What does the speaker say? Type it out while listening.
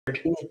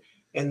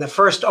in the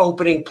first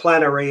opening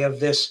plenary of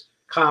this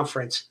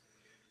conference.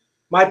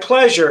 My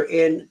pleasure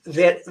in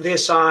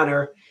this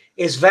honor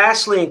is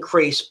vastly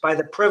increased by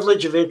the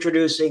privilege of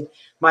introducing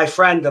my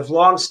friend of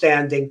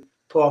long-standing,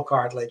 Paul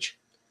Cartledge.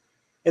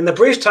 In the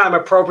brief time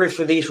appropriate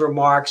for these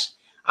remarks,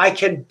 I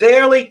can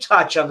barely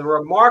touch on the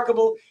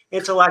remarkable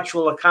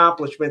intellectual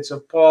accomplishments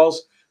of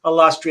Paul's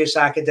illustrious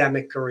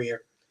academic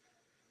career.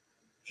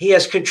 He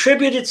has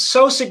contributed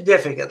so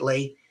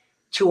significantly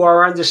to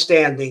our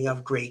understanding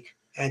of Greek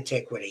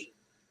antiquity.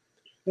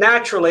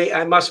 Naturally,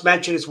 I must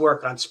mention his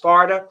work on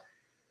Sparta,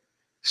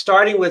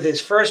 starting with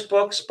his first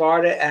book,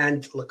 Sparta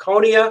and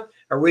Laconia,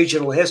 A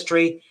Regional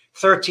History,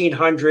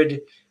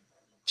 1300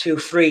 to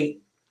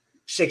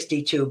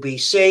 362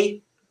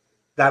 BC.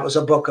 That was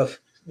a book of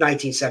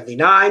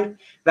 1979.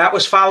 That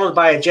was followed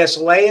by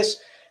Agesilaus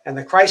and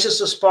the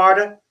Crisis of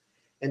Sparta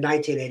in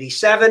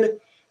 1987,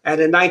 and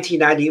in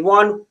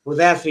 1991 with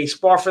Anthony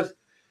Spofford,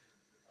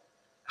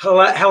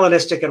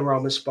 Hellenistic and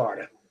Roman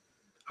Sparta.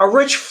 A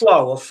rich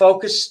flow of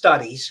focused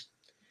studies,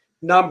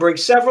 numbering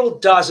several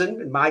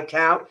dozen, in my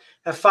count,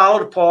 have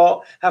followed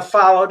Paul.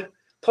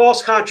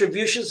 Paul's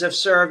contributions have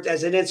served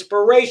as an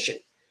inspiration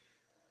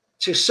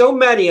to so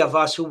many of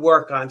us who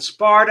work on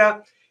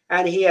Sparta,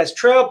 and he has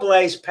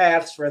trailblazed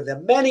paths for the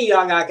many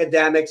young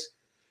academics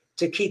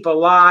to keep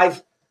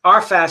alive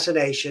our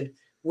fascination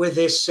with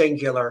this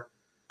singular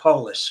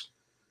polis.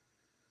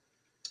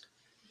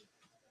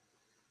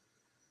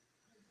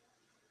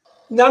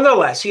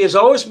 Nonetheless, he has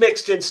always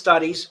mixed in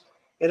studies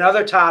in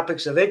other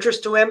topics of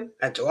interest to him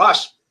and to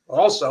us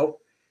also.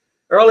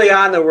 Early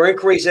on, there were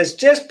inquiries as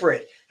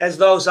disparate as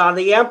those on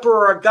the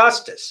Emperor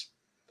Augustus,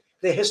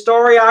 the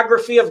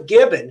historiography of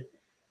Gibbon,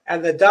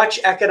 and the Dutch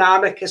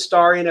economic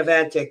historian of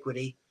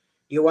antiquity,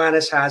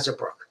 Johannes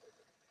Hazebroek.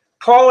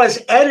 Paul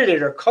has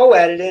edited or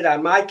co-edited,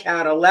 on my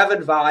count,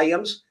 11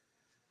 volumes,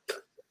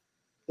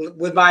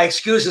 with my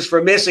excuses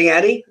for missing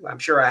any. I'm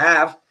sure I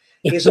have.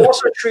 He's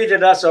also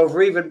treated us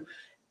over even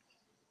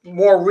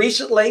more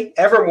recently,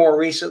 ever more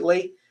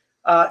recently,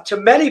 to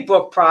many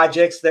book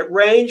projects that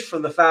range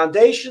from the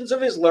foundations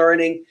of his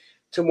learning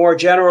to more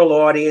general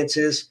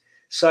audiences,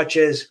 such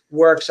as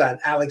works on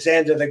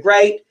Alexander the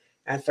Great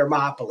and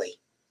Thermopylae.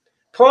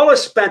 Paul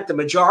has spent the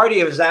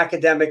majority of his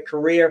academic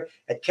career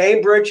at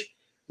Cambridge,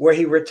 where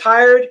he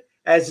retired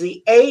as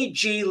the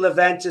A.G.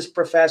 Leventis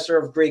Professor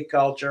of Greek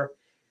Culture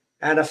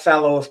and a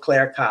Fellow of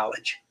Clare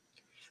College.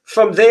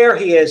 From there,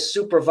 he has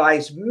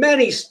supervised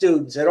many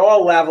students at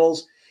all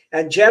levels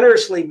and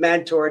generously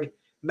mentored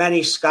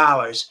many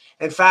scholars.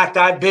 In fact,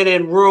 I've been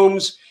in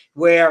rooms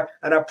where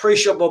an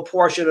appreciable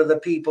portion of the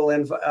people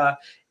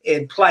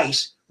in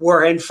place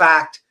were, in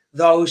fact,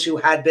 those who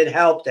had been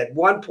helped at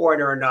one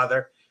point or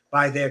another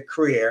by their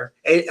career,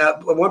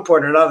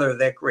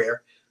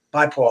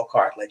 by Paul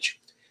Cartledge.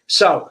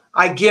 So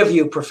I give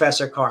you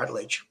Professor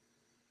Cartledge.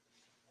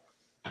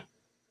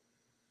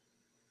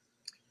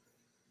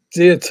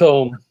 Dear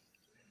Tom,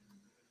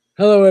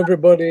 hello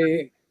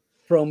everybody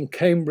from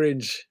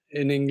Cambridge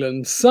in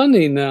England.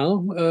 Sunny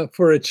now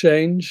for a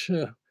change.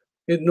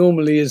 It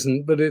normally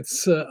isn't, but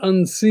it's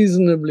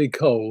unseasonably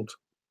cold.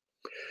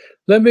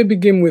 Let me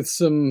begin with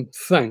some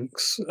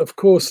thanks, of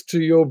course, to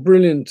your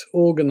brilliant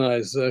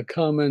organizer,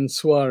 Carmen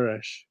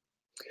Suarez.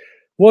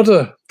 What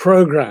a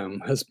program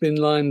has been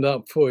lined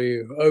up for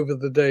you over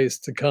the days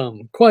to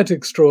come. Quite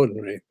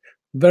extraordinary.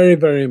 Very,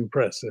 very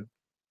impressive.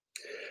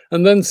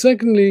 And then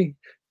secondly,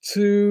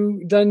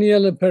 to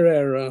Daniela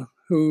Pereira,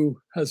 who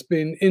has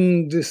been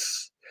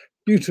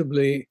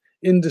indisputably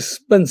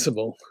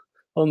indispensable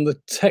on the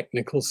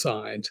technical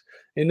side,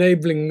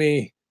 enabling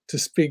me to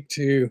speak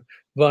to you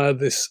via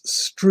this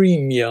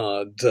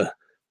StreamYard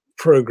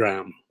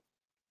program.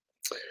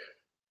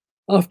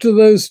 After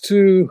those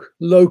two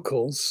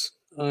locals,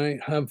 I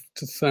have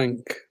to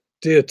thank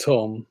dear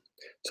Tom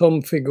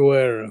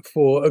Figuera,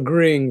 for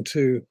agreeing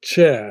to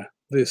chair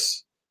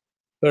this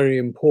very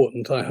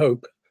important, I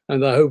hope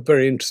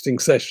very interesting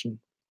session.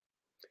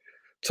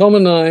 Tom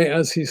and I,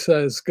 as he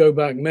says, go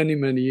back many,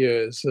 many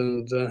years,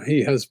 and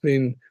he has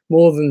been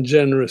more than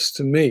generous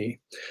to me,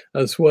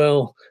 as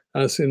well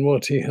as in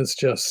what he has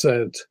just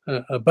said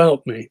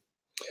about me.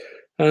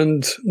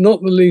 And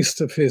not the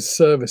least of his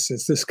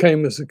services, this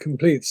came as a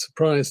complete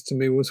surprise to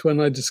me, was when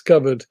I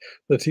discovered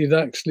that he'd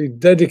actually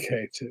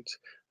dedicated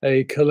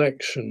a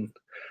collection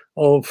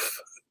of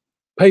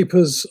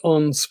papers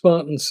on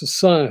Spartan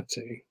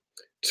society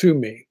to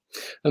me.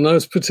 And I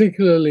was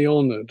particularly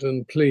honored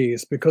and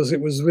pleased because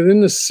it was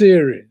within a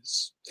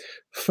series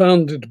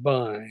founded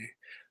by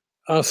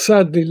our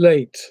sadly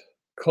late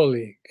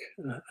colleague,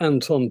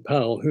 Anton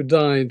Powell, who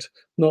died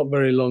not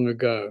very long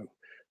ago.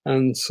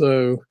 And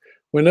so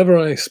whenever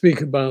I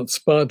speak about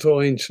Sparta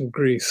or ancient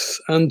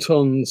Greece,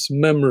 Anton's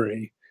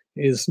memory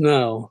is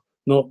now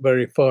not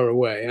very far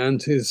away,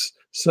 and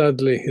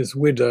sadly his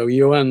widow,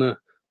 Joanna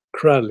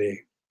Crowley.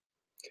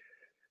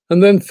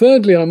 And then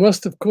thirdly, I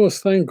must of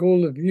course thank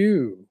all of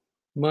you,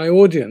 my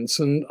audience.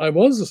 And I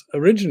was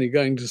originally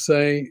going to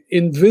say,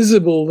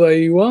 invisible there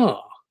you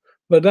are,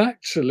 but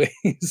actually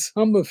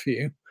some of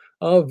you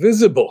are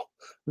visible.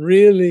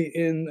 really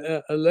in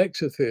a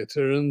lecture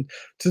theatre. And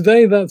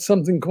today that's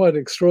something quite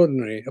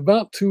extraordinary.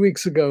 About 2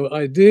 weeks ago,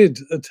 I did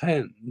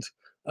attend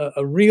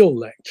a real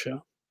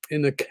lecture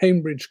in a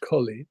Cambridge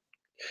college.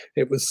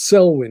 It was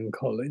Selwyn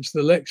College.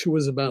 The lecture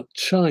was about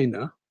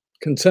China,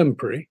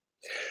 contemporary.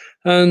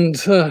 And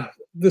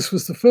this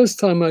was the first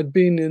time I'd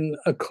been in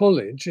a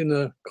college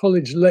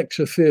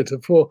lecture theatre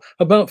for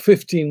about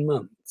 15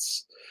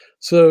 months.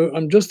 So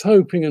I'm just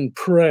hoping and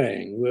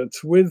praying that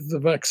with the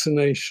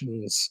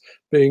vaccinations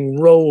being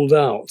rolled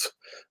out,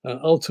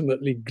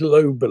 ultimately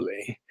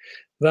globally,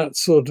 that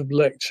sort of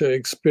lecture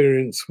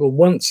experience will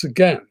once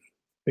again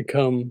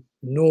become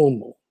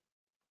normal.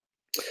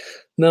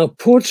 Now,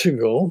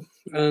 Portugal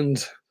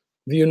and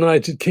the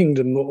United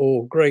Kingdom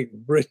or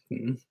Great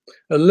Britain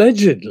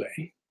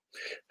allegedly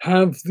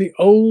have the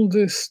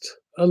oldest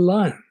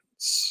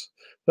alliance.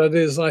 That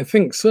is, I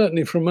think,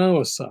 certainly from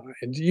our side,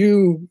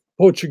 you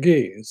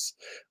Portuguese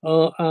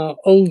are our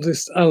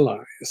oldest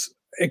allies,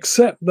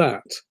 except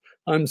that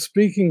I'm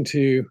speaking to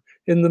you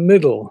in the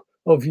middle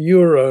of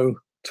Euro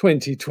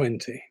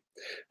 2020.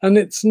 And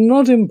it's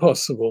not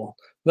impossible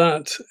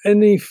that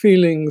any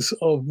feelings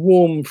of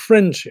warm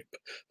friendship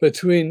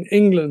between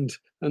England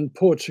and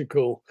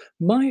Portugal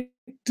might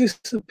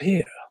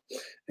disappear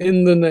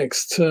in the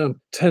next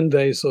 10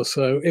 days or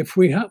so if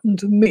we happen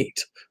to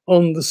meet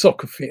on the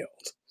soccer field.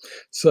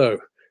 So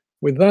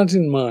with that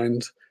in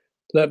mind,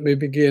 let me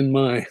begin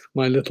my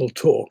little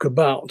talk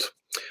about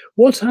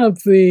what have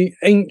the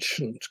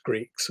ancient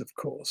Greeks, of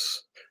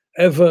course,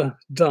 ever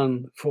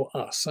done for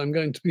us. I'm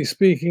going to be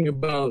speaking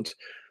about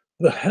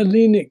the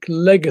Hellenic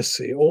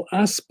legacy, or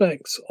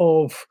aspects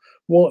of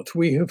what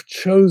we have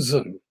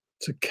chosen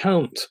to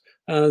count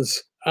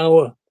as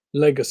our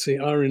legacy,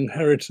 our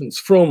inheritance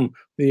from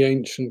the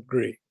ancient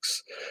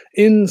Greeks,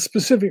 in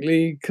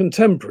specifically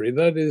contemporary,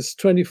 that is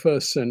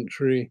 21st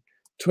century,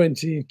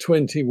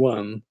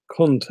 2021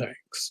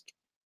 context.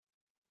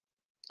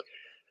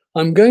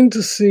 I'm going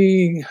to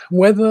see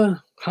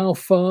whether, how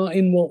far,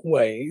 in what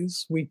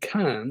ways we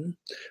can,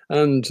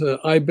 and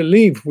I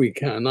believe we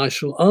can, I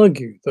shall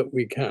argue that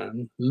we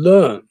can,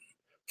 learn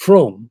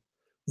from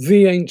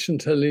the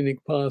ancient Hellenic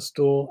past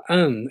or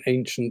an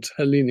ancient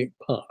Hellenic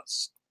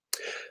past,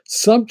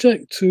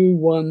 subject to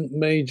one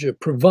major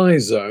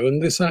proviso,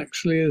 and this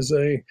actually is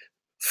a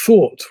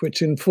thought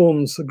which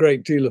informs a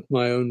great deal of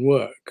my own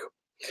work.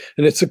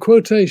 And it's a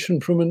quotation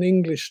from an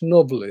English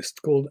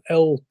novelist called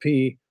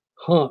L.P.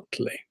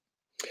 Hartley.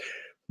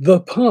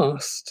 The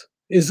past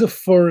is a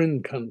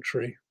foreign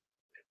country.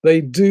 They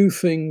do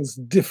things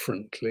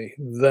differently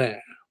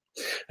there.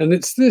 And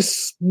it's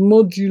this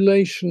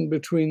modulation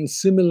between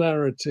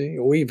similarity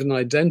or even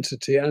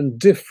identity and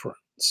difference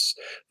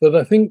that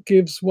I think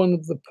gives one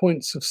of the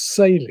points of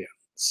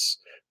salience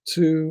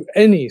to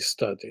any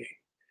study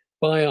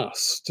by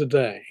us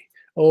today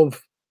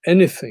of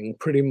anything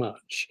pretty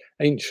much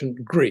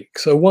ancient Greek.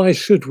 So why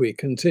should we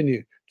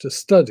continue to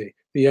study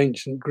the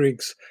ancient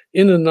Greeks?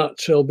 In a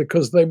nutshell,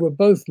 because they were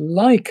both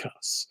like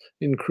us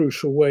in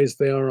crucial ways.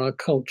 They are our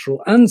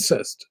cultural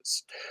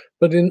ancestors,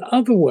 but in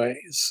other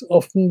ways,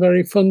 often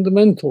very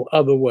fundamental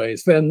other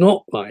ways, they're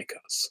not like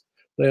us.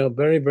 They are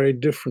very, very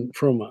different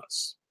from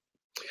us.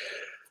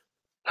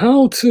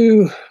 How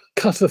to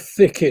cut a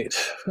thicket,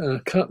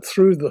 cut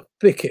through the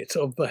thicket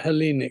of the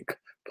Hellenic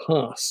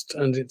past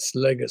and its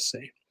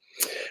legacy?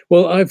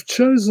 Well, I've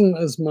chosen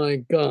as my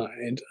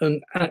guide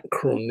an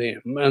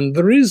acronym, and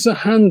there is a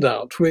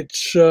handout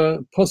which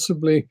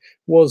possibly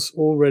was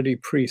already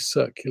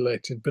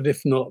pre-circulated, but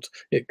if not,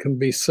 it can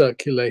be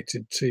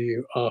circulated to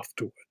you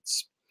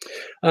afterwards.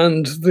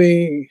 And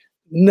the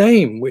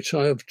name which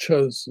I have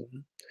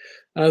chosen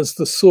as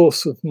the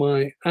source of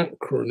my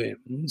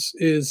acronyms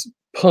is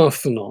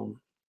Parthenon,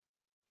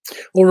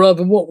 or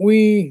rather what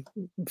we,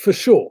 for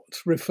short,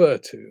 refer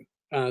to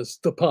as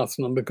the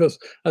Parthenon, because,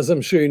 as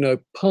I'm sure you know,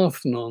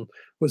 Parthenon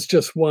was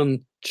just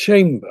one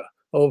chamber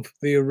of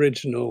the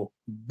original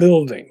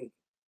building.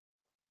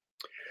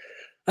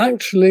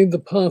 Actually, the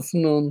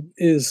Parthenon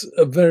is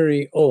a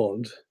very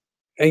odd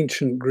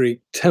ancient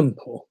Greek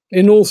temple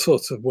in all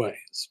sorts of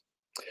ways,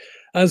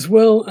 as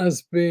well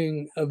as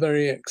being a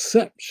very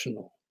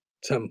exceptional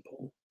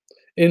temple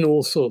in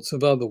all sorts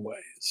of other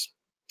ways.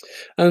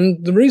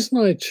 And the reason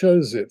I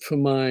chose it for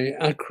my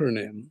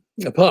acronym,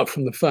 apart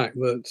from the fact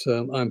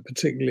that I'm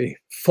particularly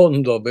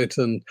fond of it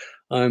and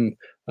I'm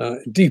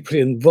deeply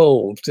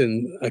involved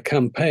in a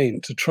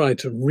campaign to try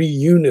to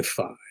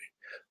reunify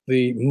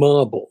the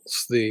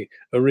marbles, the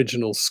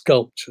original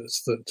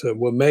sculptures that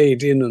were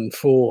made in and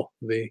for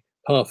the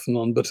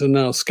Parthenon, but are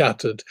now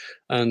scattered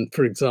and,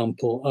 for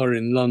example, are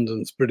in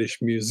London's British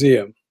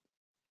Museum.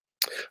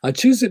 I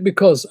choose it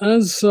because,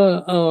 as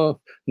our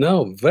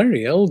now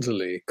very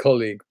elderly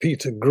colleague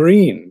Peter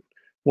Green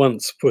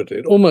once put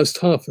it, almost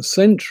half a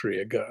century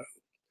ago,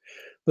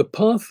 the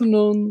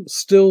Parthenon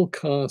still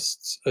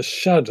casts a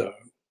shadow,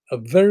 a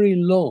very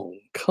long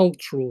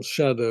cultural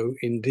shadow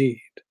indeed.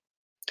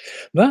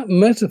 That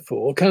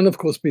metaphor can, of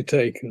course, be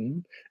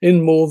taken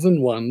in more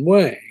than one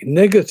way,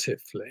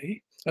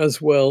 negatively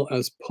as well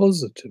as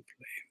positively.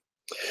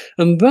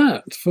 And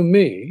that, for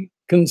me,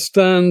 can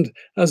stand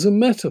as a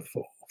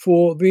metaphor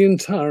for the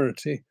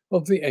entirety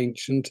of the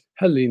ancient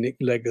Hellenic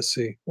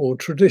legacy or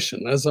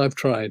tradition, as I've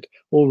tried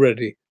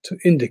already to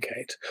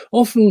indicate.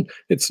 Often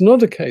it's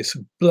not a case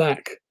of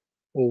black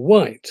or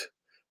white,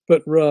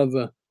 but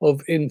rather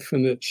of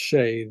infinite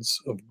shades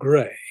of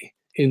grey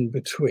in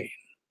between.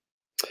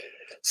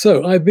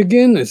 So I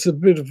begin, it's a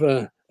bit of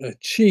a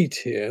cheat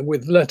here,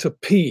 with letter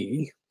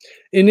P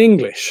in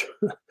English,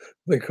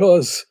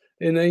 because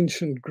in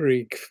ancient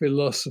Greek,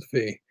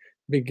 philosophy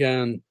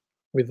began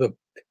with a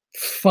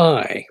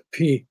phi,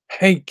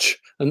 P-H,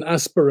 an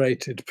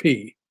aspirated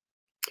P.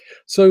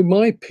 So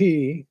my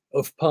P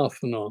of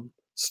Parthenon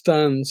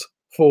stands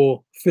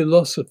for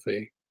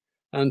philosophy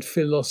and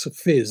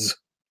philosophies.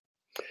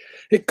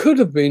 It could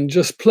have been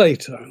just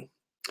Plato,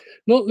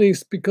 not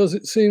least because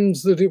it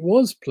seems that it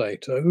was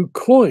Plato who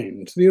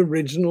coined the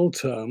original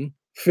term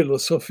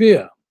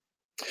philosophia.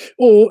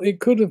 Or it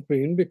could have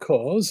been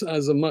because,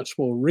 as a much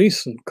more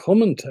recent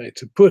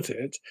commentator put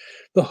it,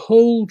 the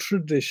whole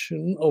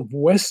tradition of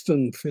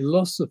Western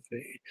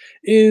philosophy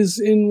is,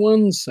 in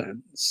one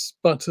sense,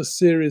 but a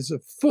series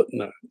of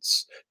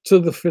footnotes to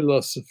the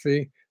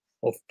philosophy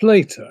of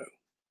Plato.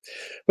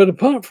 But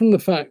apart from the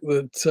fact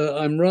that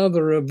I'm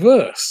rather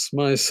averse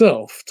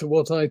myself to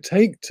what I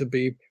take to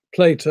be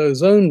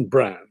Plato's own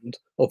brand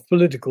of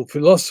political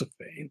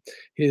philosophy,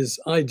 his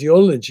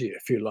ideology,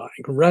 if you like,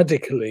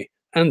 radically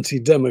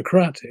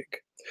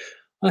anti-democratic,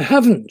 I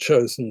haven't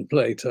chosen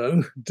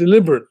Plato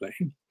deliberately,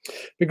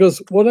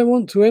 because what I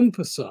want to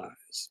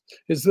emphasize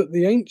is that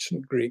the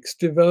ancient Greeks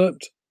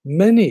developed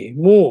many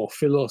more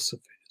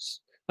philosophies,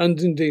 and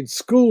indeed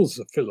schools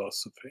of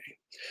philosophy,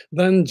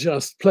 than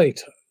just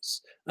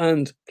Plato's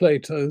and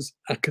Plato's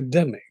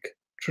academic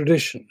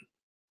tradition.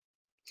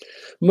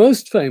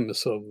 Most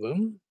famous of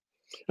them,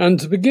 and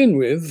to begin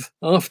with,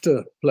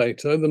 after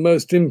Plato, the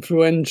most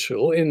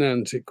influential in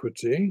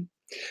antiquity,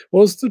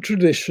 was the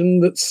tradition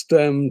that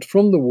stemmed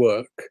from the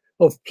work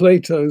of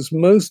Plato's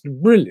most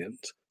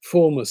brilliant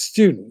former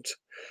student.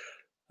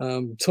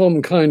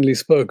 Tom kindly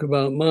spoke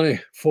about my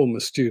former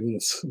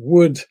students.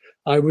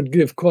 I would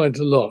give quite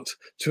a lot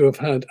to have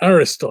had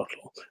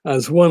Aristotle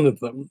as one of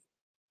them.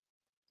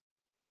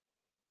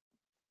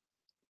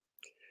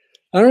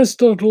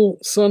 Aristotle,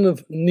 son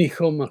of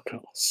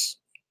Nicomachus,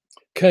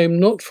 came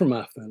not from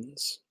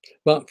Athens,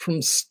 but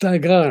from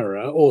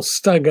Stagara or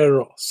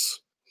Stagaros,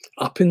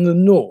 up in the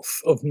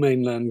north of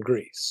mainland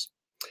Greece.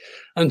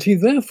 And he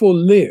therefore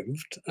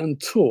lived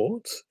and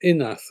taught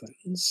in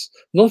Athens,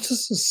 not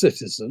as a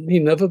citizen, he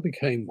never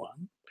became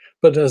one,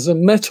 but as a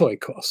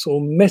metoikos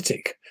or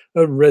metic,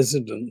 a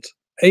resident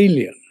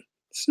alien.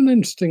 It's an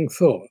interesting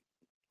thought.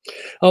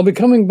 I'll be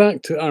coming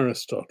back to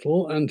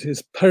Aristotle and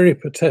his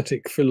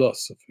peripatetic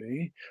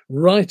philosophy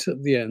right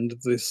at the end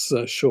of this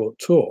short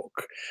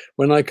talk,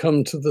 when I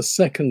come to the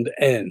second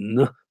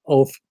N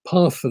of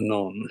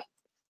Parthenon.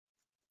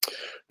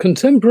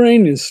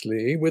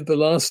 Contemporaneously with the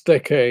last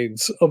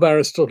decades of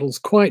Aristotle's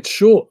quite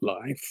short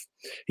life,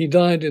 he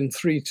died in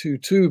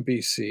 322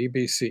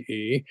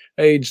 BCE,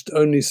 aged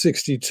only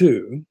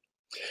 62,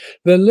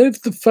 there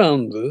lived the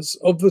founders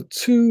of the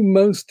two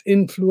most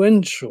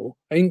influential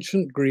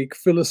ancient Greek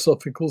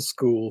philosophical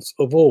schools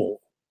of all,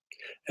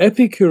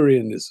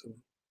 Epicureanism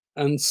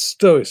and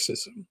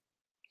Stoicism.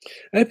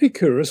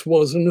 Epicurus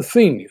was an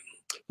Athenian,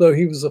 though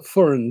he was a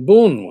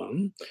foreign-born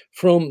one,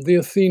 from the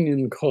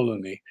Athenian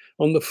colony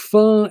on the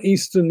far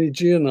eastern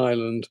Aegean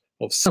island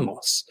of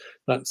Samos,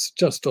 that's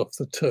just off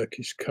the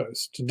Turkish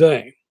coast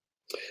today.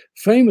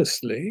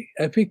 Famously,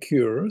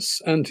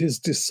 Epicurus and his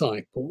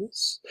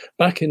disciples,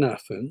 back in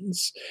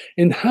Athens,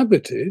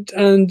 inhabited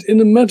and, in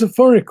a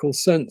metaphorical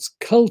sense,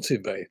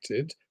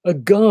 cultivated a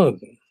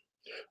garden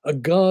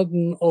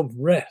of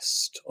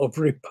rest, of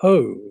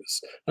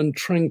repose and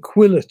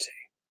tranquility,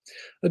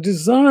 a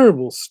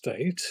desirable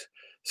state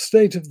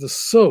of the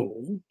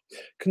soul,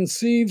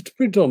 conceived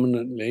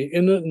predominantly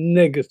in a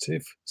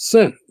negative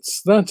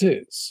sense. That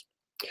is,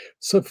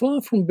 so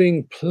far from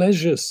being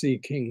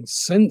pleasure-seeking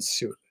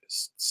sensualists,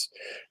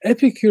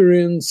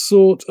 Epicureans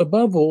sought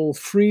above all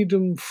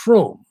freedom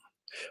from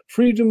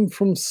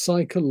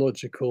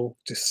psychological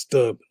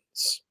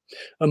disturbance,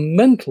 a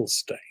mental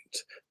state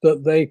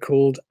that they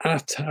called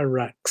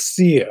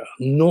ataraxia,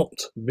 not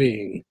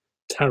being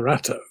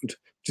teratoed,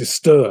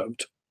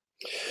 disturbed.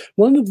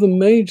 One of the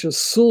major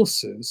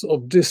sources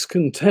of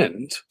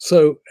discontent,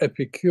 so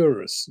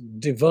Epicurus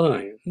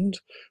divined,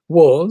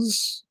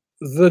 was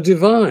the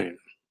divine,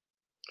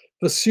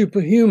 the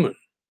superhuman,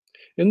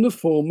 in the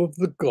form of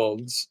the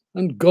gods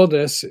and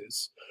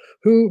goddesses,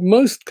 who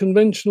most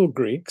conventional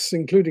Greeks,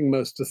 including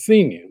most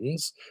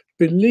Athenians,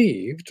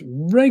 believed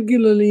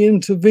regularly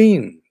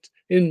intervened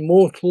in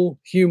mortal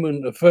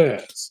human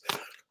affairs,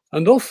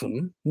 and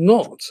often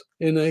not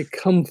in a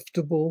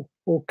comfortable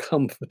or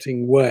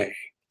comforting way.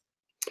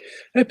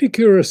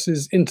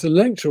 Epicurus's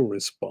intellectual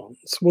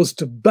response was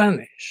to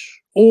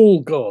banish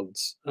all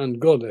gods and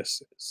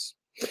goddesses,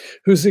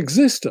 whose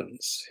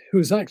existence,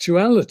 whose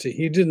actuality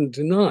he didn't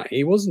deny,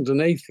 he wasn't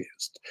an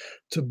atheist,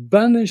 to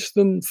banish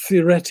them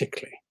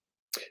theoretically,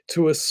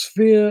 to a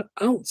sphere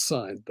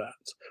outside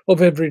that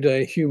of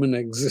everyday human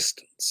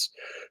existence,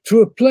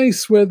 to a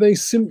place where they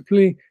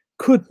simply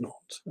could not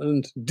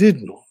and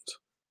did not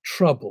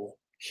trouble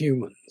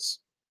humans.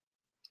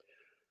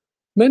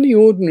 Many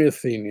ordinary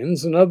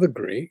Athenians and other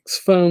Greeks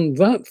found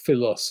that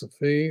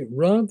philosophy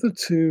rather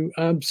too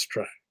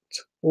abstract,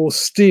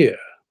 austere,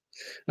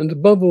 and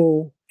above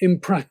all,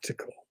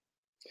 impractical.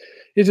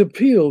 It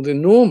appealed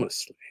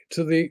enormously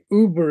to the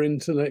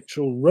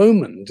uber-intellectual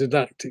Roman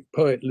didactic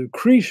poet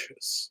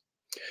Lucretius,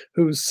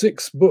 whose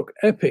six-book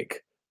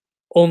epic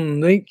On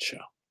Nature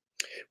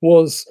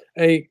was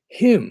a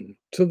hymn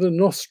to the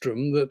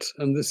nostrum that,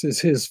 and this is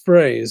his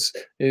phrase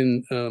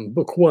in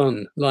Book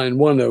 1, line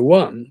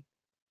 101,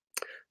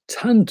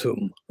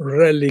 tantum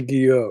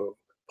religio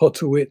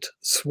potuit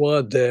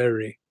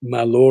suadere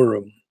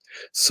malorum.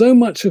 So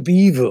much of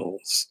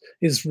evils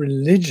is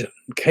religion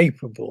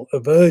capable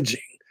of urging,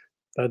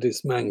 that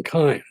is,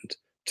 mankind,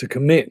 to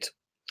commit.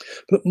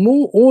 But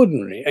more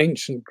ordinary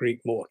ancient Greek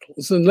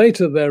mortals, and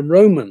later their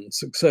Roman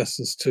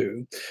successors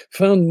too,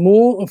 found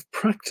more of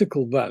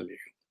practical value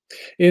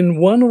in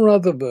one or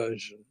other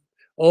version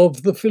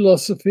of the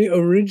philosophy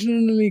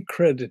originally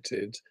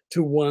credited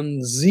to one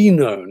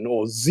Zenon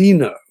or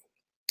Zeno.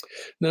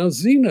 Now,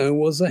 Zeno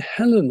was a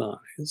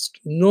Hellenized,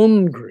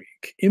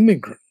 non-Greek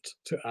immigrant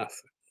to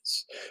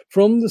Athens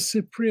from the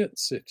Cypriot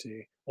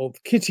city of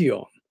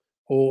Kition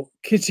or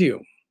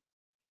Kitium.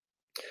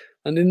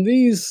 And in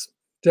these,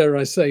 dare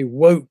I say,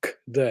 woke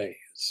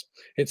days,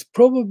 it's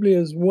probably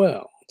as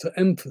well to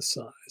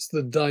emphasize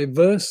the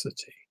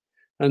diversity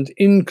and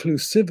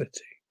inclusivity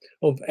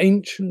of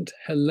ancient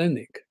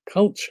Hellenic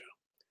culture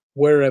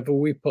wherever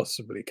we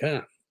possibly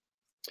can.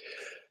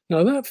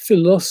 Now, that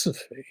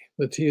philosophy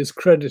that he is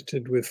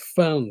credited with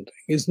founding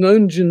is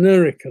known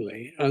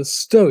generically as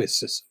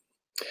Stoicism,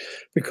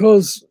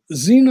 because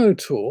Zeno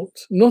taught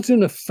not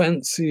in a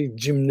fancy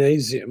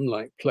gymnasium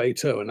like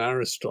Plato and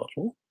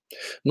Aristotle,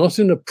 not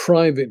in a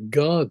private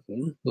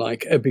garden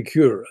like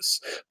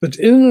Epicurus, but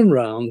in and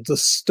around the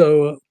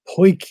Stoa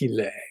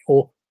Poikile,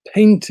 or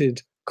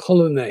painted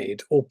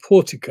colonnade or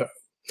portico,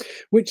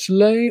 which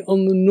lay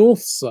on the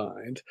north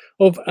side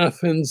of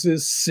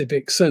Athens's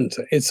civic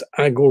centre, its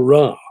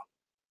agora,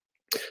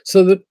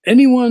 so that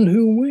anyone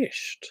who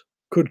wished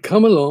could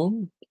come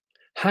along,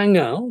 hang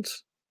out,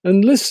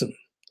 and listen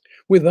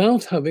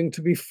without having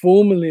to be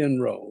formally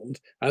enrolled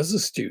as a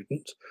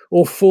student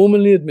or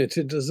formally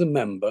admitted as a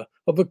member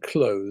of a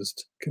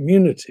closed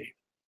community.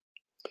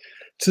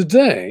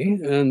 Today,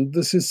 and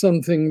this is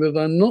something that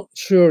I'm not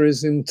sure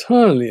is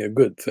entirely a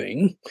good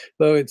thing,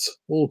 though it's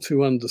all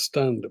too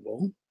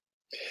understandable,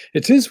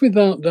 it is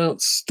without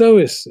doubt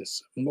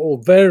Stoicism,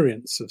 or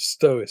variants of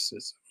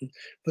Stoicism,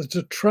 that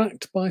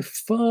attract by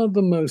far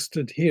the most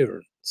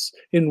adherents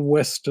in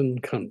Western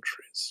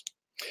countries.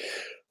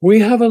 We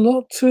have a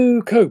lot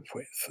to cope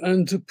with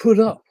and to put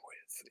up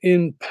with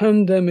in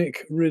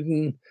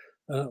pandemic-ridden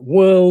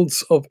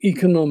worlds of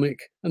economic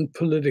and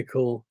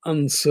political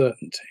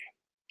uncertainty.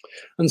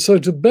 And so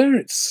to bear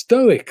it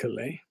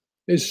stoically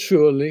is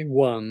surely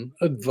one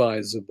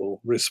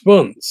advisable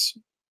response.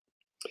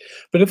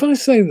 But if I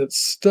say that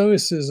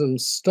Stoicism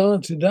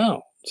started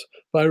out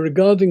by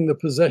regarding the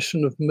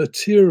possession of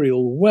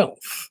material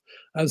wealth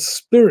as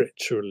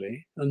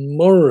spiritually and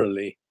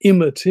morally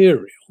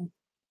immaterial,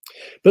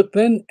 but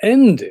then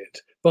ended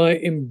by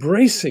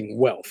embracing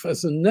wealth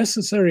as a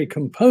necessary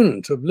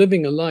component of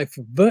living a life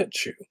of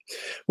virtue,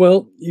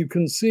 well, you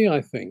can see,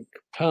 I think,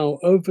 how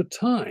over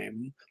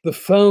time the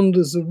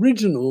founder's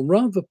original,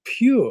 rather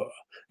pure,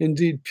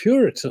 indeed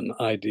Puritan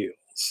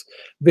ideals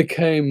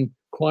became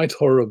quite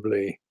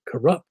horribly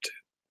corrupted.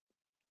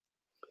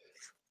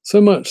 So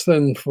much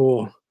then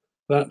for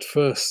that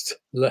first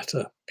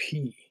letter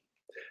P.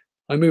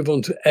 I move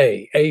on to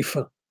A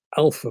for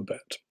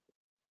alphabet.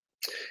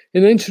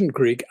 In ancient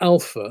Greek,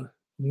 alpha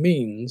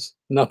means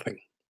nothing.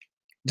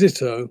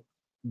 Ditto,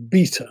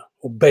 beta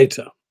or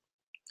beta.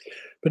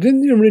 But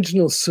in the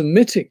original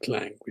Semitic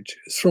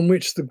languages, from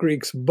which the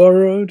Greeks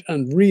borrowed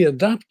and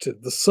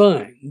readapted the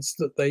signs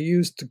that they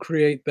used to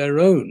create their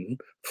own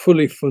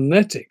fully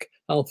phonetic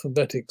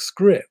alphabetic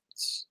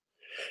scripts,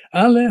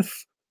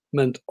 Aleph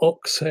meant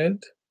ox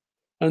head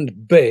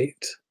and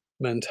Beit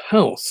meant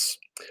house.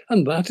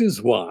 And that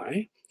is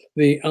why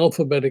the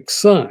alphabetic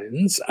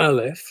signs,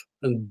 Aleph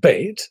and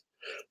Beit,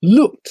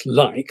 looked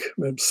like,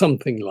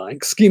 something like,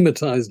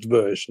 schematized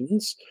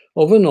versions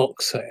of an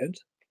ox head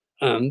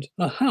and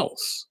a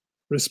house,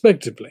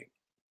 respectively.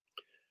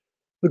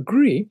 The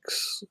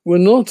Greeks were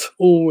not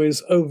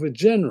always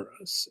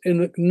overgenerous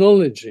in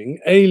acknowledging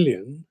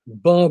alien,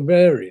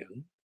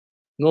 barbarian,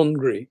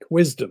 non-Greek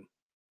wisdom.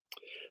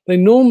 They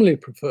normally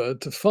preferred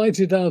to fight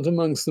it out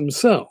amongst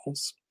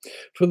themselves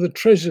for the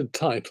treasured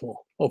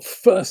title of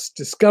first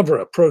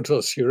discoverer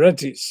protos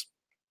heuretes.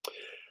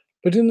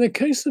 But in the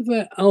case of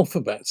their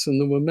alphabets,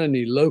 and there were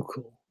many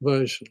local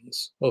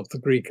versions of the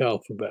Greek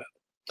alphabet,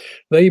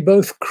 they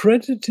both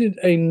credited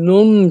a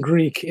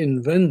non-Greek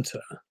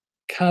inventor,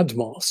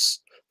 Cadmos,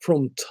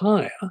 from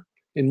Tyre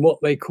in what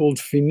they called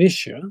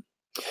Phoenicia,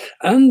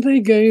 And they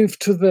gave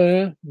to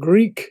their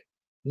Greek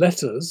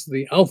letters,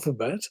 the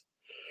alphabet,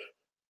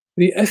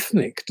 the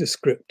ethnic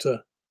descriptor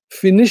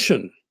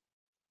Phoenician.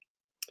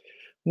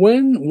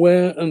 When,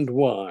 where, and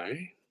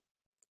why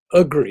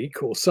a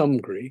Greek or some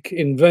Greek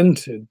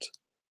invented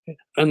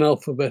an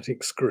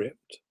alphabetic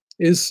script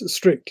is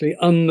strictly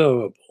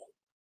unknowable.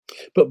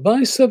 But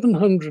by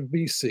 700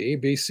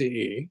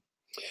 BCE,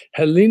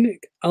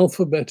 Hellenic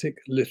alphabetic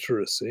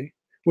literacy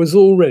was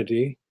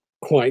already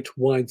quite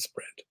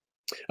widespread.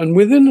 And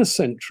within a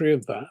century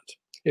of that,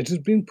 it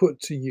had been put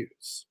to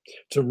use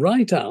to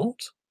write out,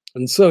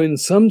 and so in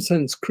some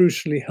sense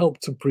crucially help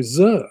to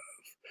preserve,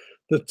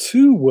 the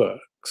two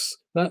works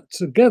that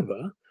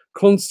together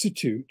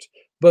constitute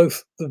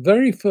both the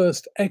very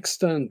first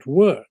extant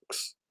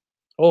works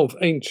of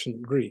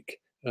ancient Greek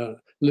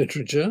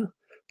literature,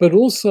 but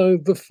also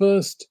the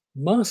first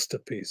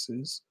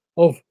masterpieces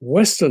of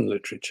Western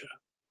literature.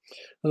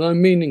 And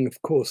I'm meaning, of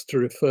course, to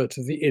refer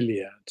to the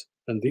Iliad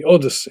and the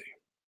Odyssey.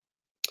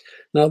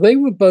 Now, they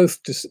were both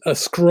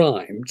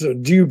ascribed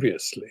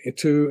dubiously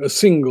to a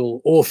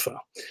single author,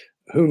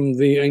 whom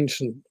the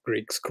ancient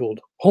Greeks called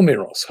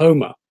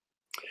Homer.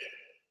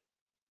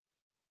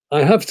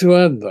 I have to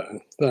add,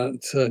 though,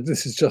 that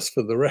this is just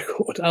for the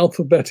record,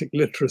 alphabetic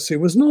literacy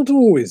was not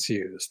always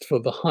used for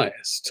the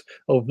highest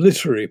of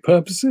literary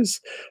purposes,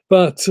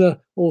 but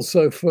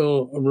also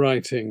for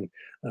writing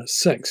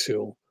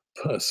sexual,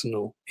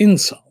 personal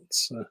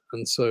insults.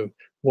 And so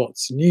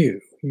what's new,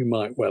 you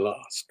might well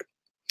ask?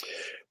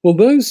 Well,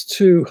 those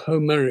two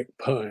Homeric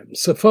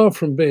poems, so far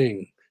from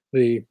being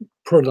the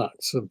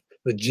products of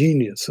the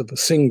genius of a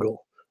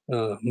single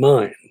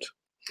mind,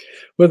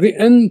 were the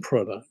end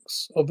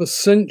products of a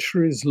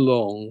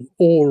centuries-long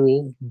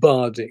oral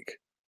bardic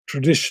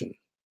tradition,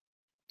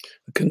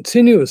 a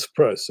continuous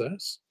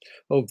process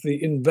of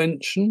the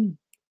invention,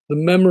 the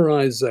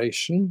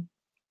memorization,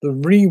 the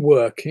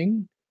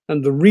reworking,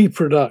 and the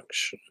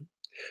reproduction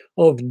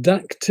of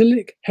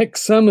dactylic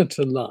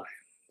hexameter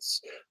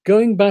lines,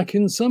 going back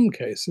in some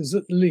cases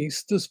at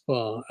least as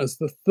far as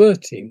the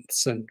 13th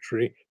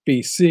century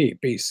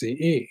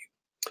BCE.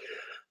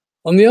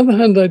 On the other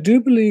hand, I do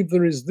believe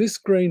there is this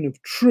grain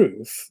of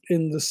truth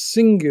in the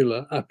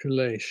singular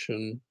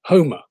appellation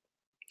Homer,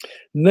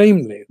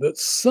 namely that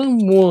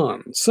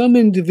someone, some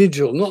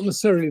individual, not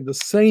necessarily the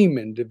same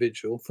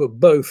individual for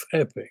both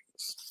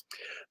epics,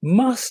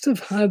 must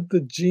have had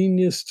the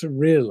genius to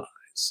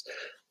realize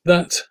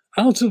that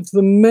out of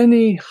the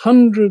many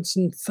hundreds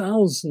and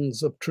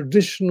thousands of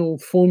traditional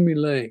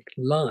formulaic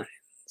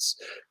lines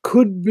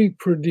could be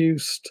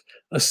produced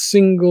a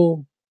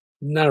single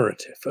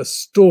narrative, a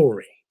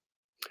story,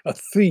 a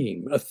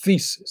theme, a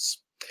thesis.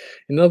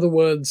 In other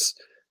words,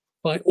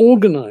 by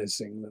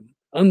organizing them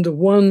under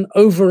one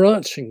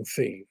overarching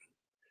theme,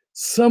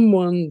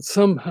 someone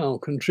somehow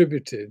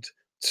contributed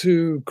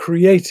to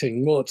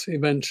creating what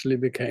eventually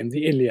became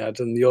the Iliad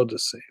and the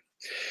Odyssey.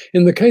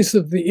 In the case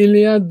of the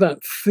Iliad, that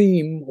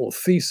theme or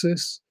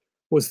thesis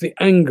was the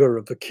anger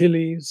of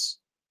Achilles.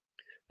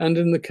 And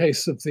in the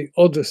case of the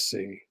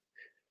Odyssey,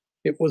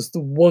 it was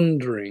the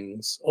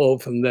wanderings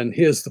of, and then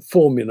here's the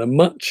formula,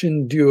 much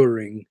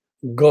enduring,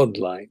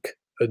 godlike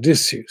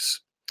Odysseus.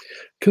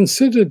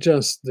 Consider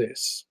just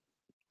this.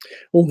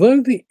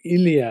 Although the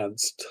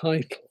Iliad's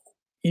title,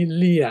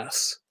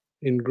 Ilias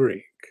in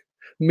Greek,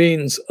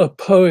 means a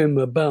poem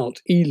about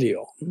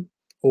Ilion,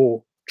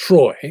 or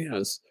Troy,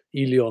 as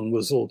Ilion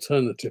was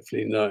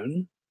alternatively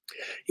known,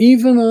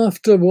 even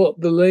after what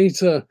the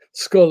later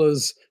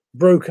scholars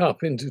broke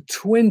up into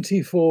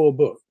 24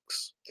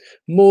 books,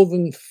 more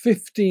than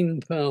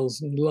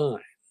 15,000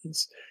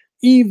 lines,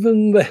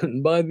 even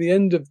then, by the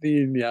end of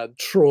the Iliad,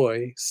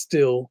 Troy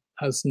still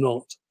has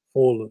not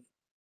fallen.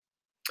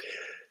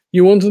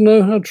 You want to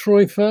know how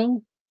Troy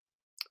fell?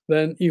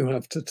 Then you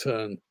have to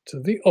turn to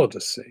the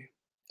Odyssey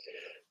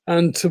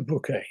and to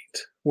Book 8,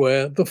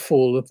 where the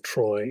fall of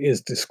Troy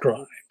is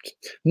described,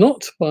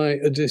 not by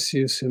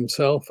Odysseus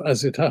himself,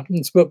 as it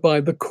happens, but by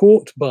the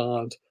court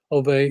bard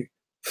of a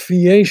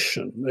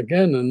Phaeacian,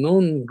 again a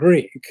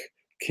non-Greek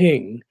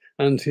king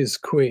and his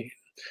queen.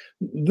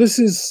 This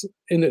is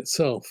in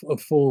itself a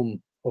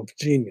form of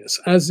genius,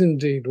 as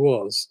indeed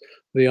was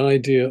the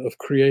idea of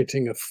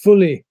creating a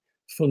fully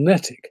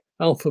phonetic,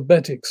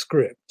 alphabetic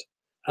script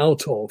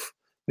out of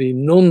the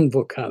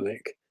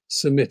non-vocalic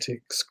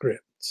Semitic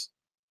scripts.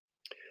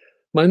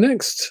 My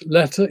next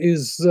letter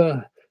is,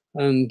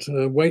 and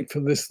wait for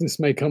this, this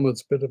may come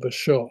as a bit of a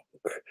shock,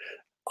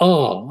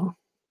 R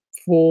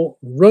for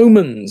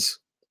Romans.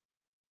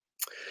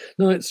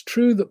 Now, it's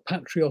true that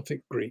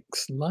patriotic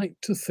Greeks like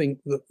to think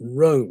that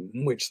Rome,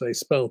 which they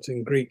spelt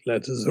in Greek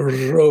letters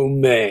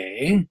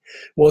Rome,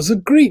 was a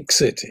Greek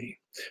city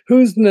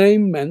whose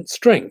name meant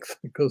strength,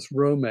 because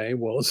Rome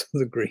was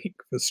the Greek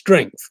for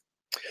strength.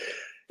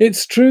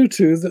 It's true,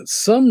 too, that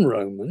some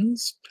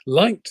Romans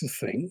like to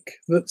think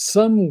that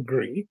some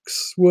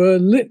Greeks were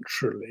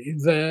literally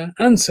their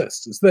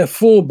ancestors, their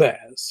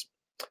forebears,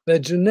 their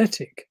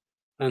genetic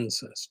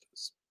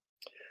ancestors.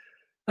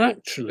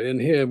 Actually,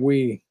 and here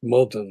we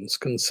moderns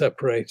can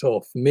separate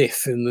off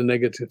myth in the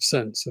negative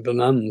sense of an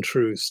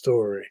untrue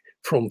story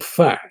from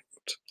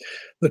fact,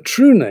 the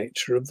true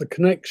nature of the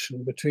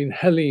connection between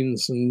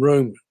Hellenes and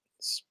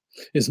Romans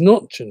is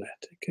not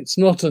genetic, it's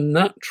not a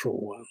natural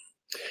one,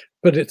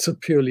 but it's a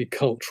purely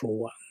cultural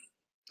one.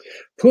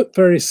 Put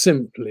very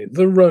simply,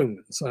 the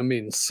Romans, I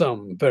mean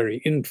some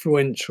very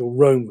influential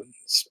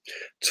Romans,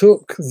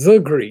 took the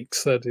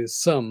Greeks, that is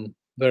some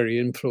very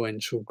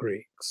influential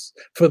Greeks,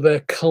 for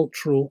their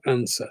cultural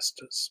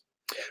ancestors.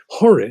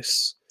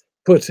 Horace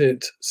put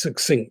it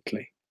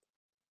succinctly: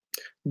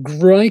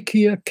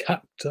 Graecia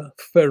capta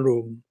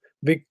ferum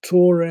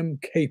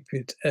victorem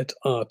capit et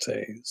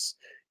artes,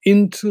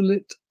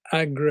 intulit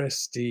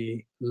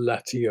agresti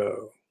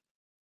latio.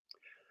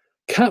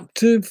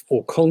 Captive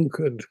or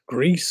conquered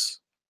Greece,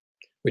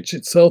 which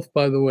itself,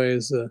 by the way,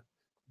 is a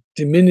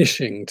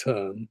diminishing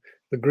term.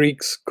 The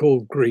Greeks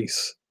called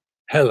Greece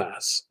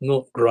Hellas,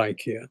 not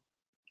Graecia.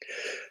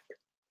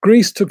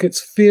 Greece took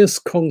its fierce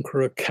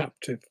conqueror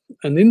captive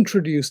and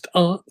introduced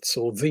arts,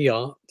 or the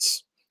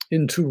arts,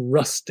 into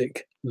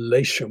rustic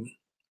Latium.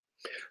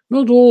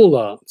 Not all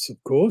arts,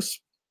 of course.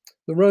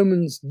 The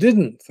Romans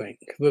didn't think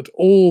that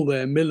all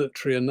their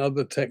military and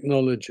other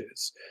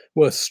technologies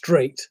were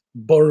straight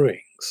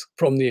borrowings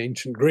from the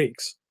ancient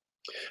Greeks.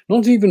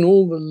 Not even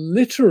all the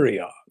literary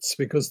arts,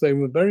 because they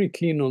were very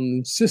keen on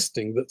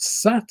insisting that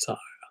satire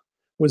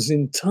was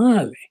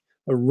entirely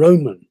a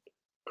Roman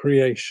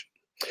creation.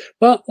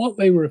 But what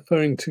they were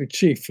referring to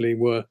chiefly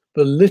were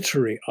the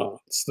literary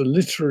arts, the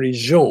literary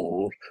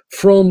genre,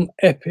 from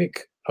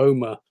epic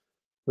Homer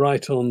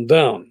right on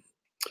down.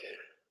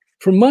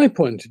 From my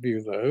point of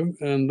view, though,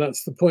 and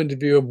that's the point of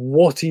view of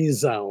what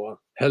is our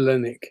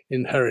Hellenic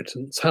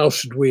inheritance, how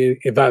should we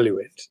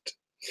evaluate it?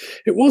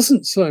 It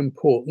wasn't so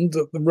important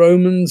that the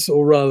Romans,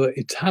 or rather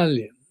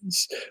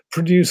Italians,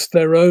 produced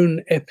their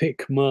own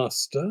epic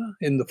master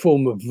in the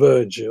form of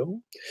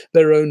Virgil,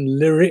 their own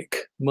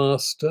lyric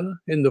master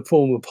in the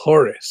form of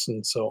Horace,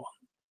 and so on.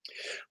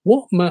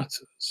 What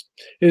matters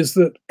is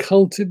that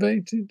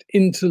cultivated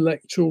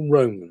intellectual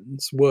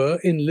Romans were,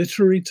 in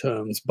literary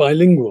terms,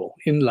 bilingual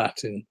in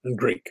Latin and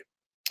Greek,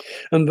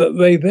 and that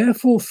they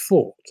therefore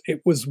thought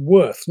it was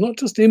worth not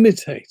just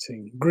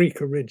imitating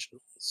Greek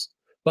originals,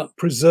 but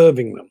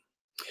preserving them,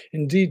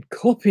 indeed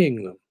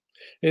copying them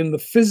in the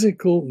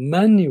physical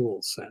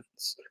manual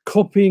sense,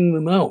 copying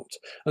them out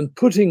and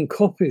putting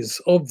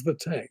copies of the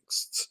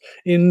texts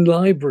in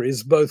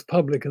libraries, both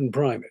public and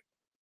private,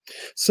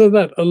 so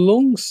that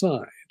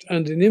alongside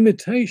and in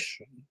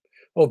imitation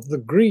of the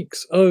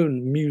Greeks'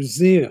 own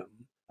museum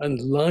and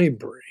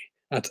library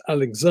at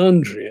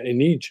Alexandria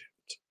in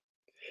Egypt,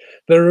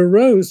 there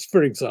arose,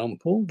 for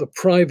example, the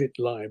private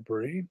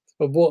library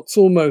of what's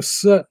almost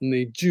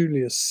certainly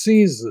Julius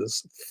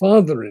Caesar's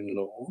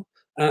father-in-law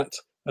at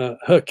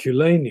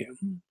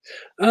Herculaneum.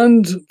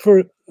 And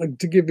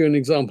to give you an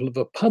example of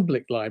a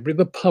public library,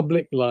 the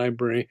public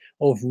library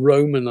of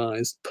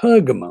Romanized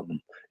Pergamum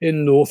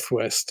in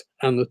northwest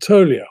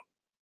Anatolia.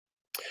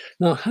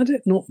 Now, had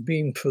it not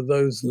been for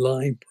those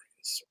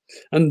libraries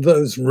and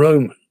those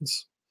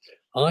Romans,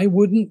 I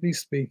wouldn't be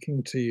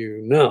speaking to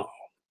you now.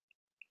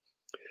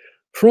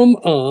 From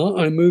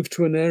I move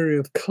to an area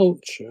of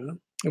culture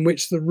in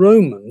which the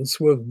Romans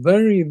were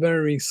very,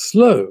 very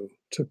slow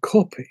to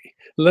copy,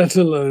 let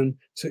alone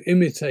to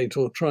imitate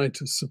or try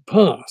to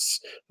surpass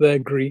their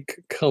Greek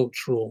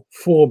cultural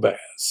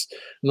forebears.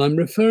 And I'm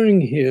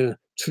referring here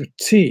to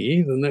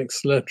T, the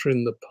next letter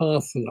in the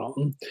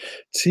Parthenon,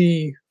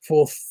 T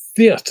for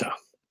theatre.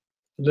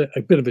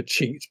 A bit of a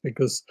cheat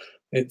because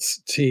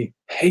it's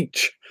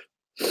TH.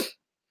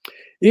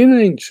 In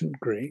ancient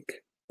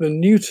Greek, the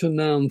neuter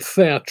noun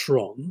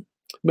theatron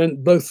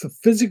meant both the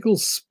physical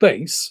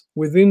space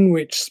within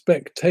which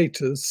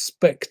spectators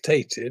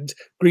spectated.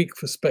 Greek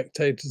for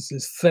spectators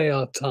is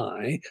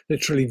theatai,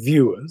 literally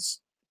viewers.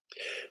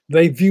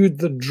 They viewed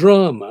the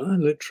drama,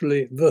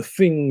 literally the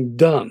thing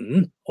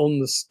done on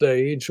the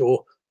stage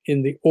or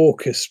in the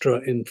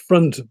orchestra in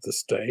front of the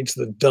stage,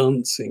 the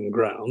dancing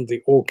ground,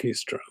 the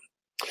orchestra.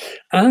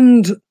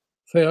 And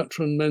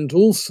theatron meant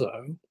also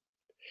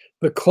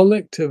the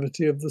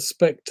collectivity of the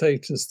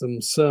spectators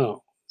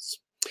themselves.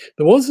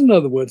 There was, in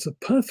other words, a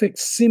perfect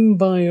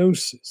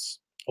symbiosis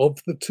of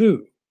the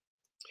two.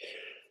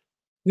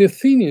 The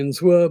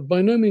Athenians were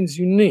by no means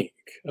unique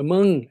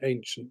among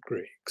ancient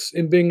Greeks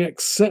in being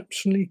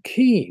exceptionally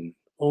keen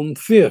on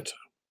theatre.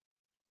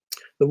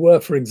 There were,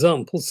 for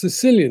example,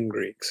 Sicilian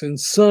Greeks in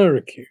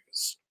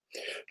Syracuse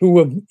who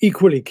were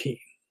equally keen.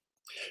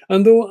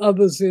 And there were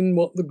others in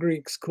what the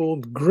Greeks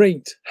called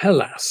Great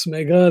Hellas,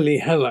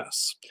 Megali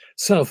Hellas,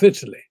 South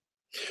Italy,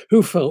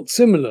 who felt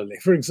similarly,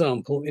 for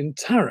example, in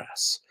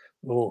Taras,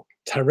 or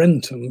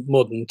Tarentum,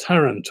 modern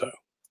Taranto.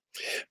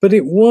 But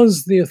it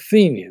was the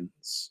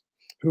Athenians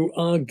who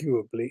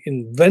arguably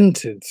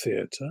invented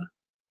theatre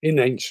in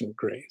ancient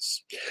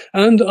Greece,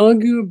 and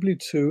arguably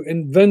too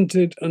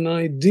invented an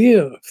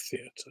idea of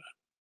theatre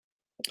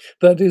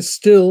that is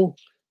still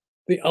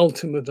the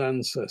ultimate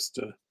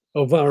ancestor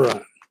of our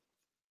own.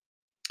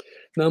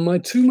 Now, my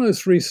two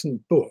most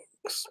recent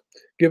books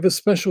give a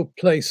special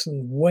place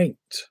and weight,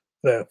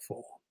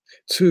 therefore,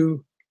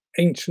 to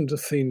ancient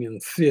Athenian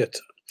theatre.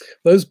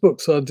 Those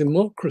books are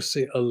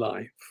Democracy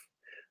Alive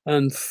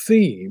and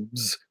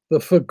Thebes, the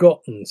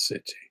Forgotten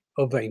City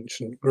of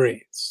Ancient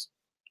Greece.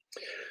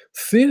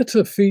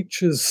 Theatre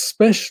features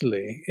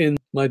specially in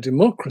my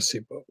Democracy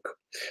book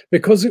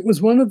because it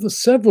was one of the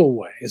several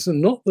ways,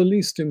 and not the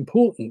least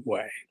important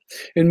way,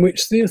 in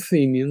which the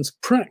Athenians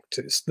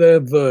practiced their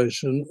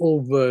version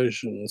or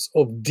versions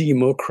of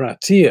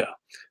demokratia,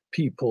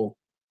 people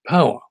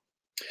power,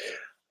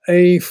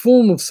 a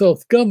form of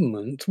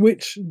self-government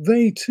which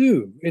they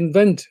too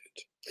invented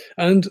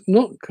and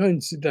not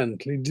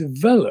coincidentally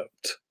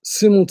developed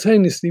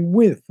simultaneously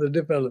with the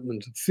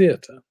development of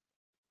theatre.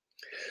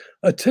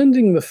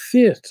 Attending the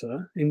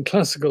theatre in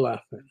classical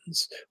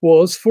Athens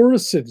was for a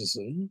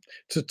citizen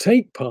to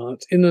take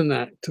part in an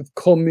act of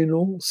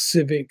communal,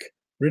 civic,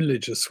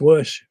 religious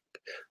worship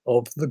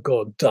of the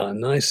god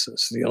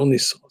Dionysus, the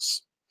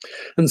Onisos.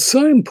 And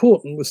so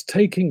important was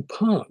taking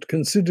part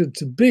considered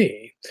to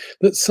be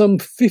that some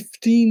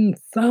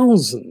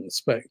 15,000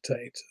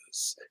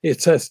 spectators,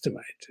 it's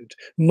estimated,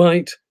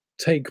 might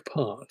take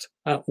part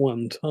at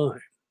one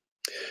time.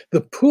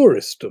 The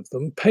poorest of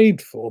them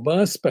paid for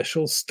by a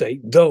special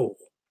state dole.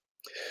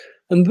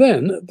 And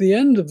then at the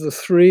end of the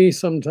 3,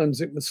 sometimes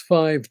it was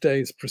 5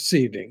 days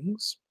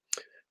proceedings,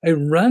 a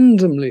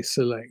randomly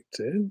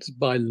selected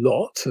by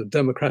lot, a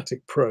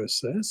democratic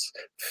process,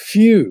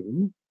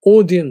 few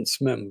audience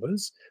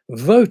members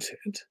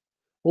voted,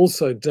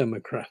 also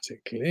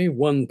democratically,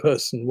 one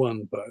person,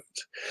 one vote.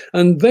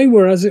 And they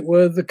were, as it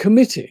were, the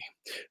committee.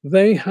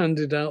 They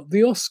handed out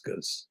the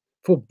Oscars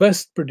for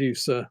Best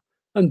Producer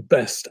and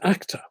Best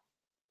Actor,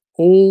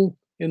 all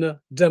in a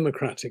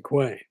democratic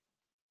way.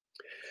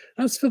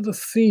 As for the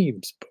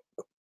Thebes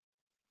book,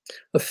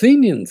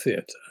 Athenian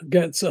theatre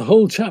gets a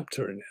whole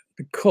chapter in it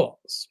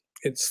because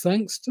it's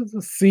thanks to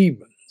the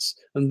Thebans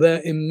and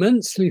their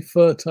immensely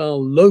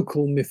fertile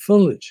local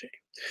mythology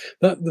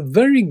that the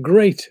very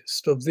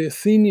greatest of the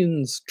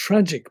Athenians'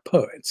 tragic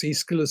poets,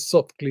 Aeschylus,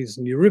 Sophocles,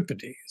 and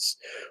Euripides,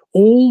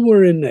 all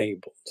were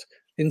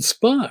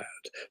inspired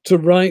to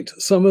write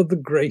some of the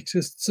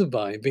greatest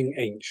surviving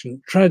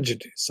ancient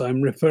tragedies.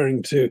 I'm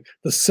referring to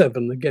the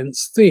 7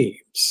 against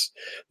Thebes,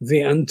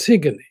 the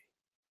Antigone,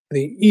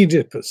 the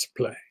Oedipus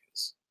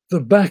plays,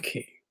 the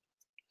Bacchae.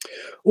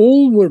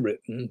 All were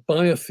written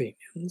by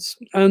Athenians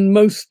and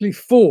mostly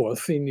for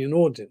Athenian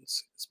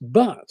audiences,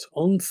 but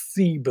on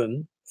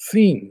Theban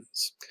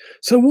themes.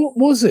 So what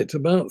was it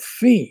about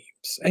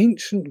Thebes,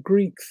 ancient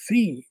Greek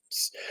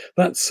Thebes,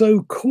 that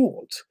so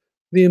caught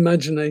the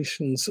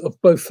imaginations of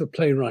both the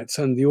playwrights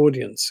and the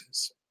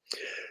audiences?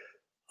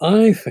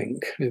 I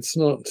think it's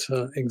not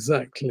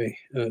exactly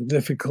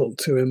difficult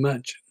to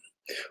imagine.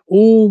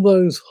 All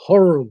those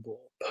horrible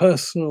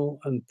personal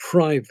and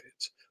private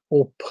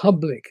or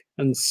public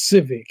and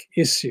civic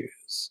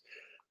issues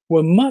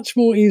were much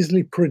more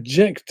easily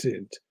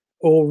projected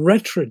or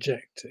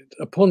retrojected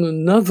upon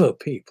another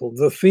people,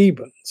 the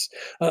Thebans,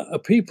 a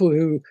people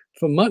who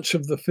for much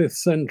of the 5th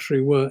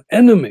century were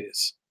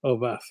enemies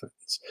of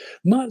Athens.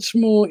 Much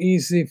more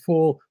easy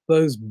for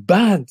those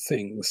bad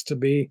things to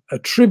be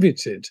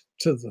attributed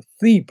to the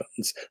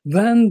Thebans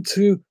than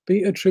to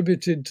be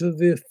attributed to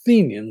the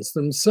Athenians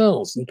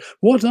themselves. And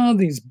what are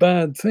these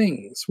bad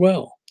things?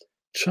 Well,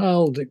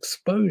 child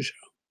exposure,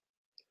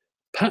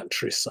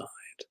 patricide,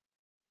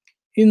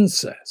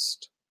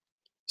 incest,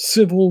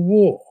 civil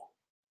war,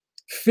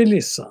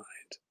 filicide,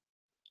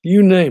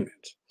 you name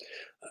it.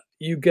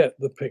 You get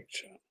the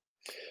picture.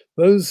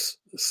 Those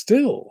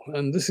still,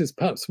 and this is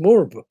perhaps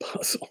more of a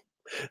puzzle,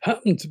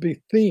 happen to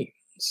be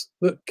themes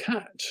that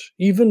catch,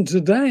 even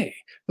today,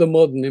 the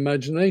modern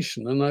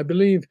imagination. And I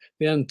believe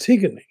the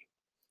Antigone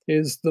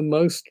is the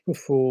most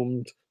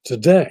performed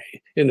today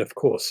in, of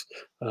course,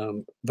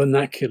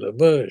 vernacular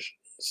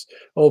versions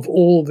of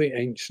all the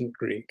ancient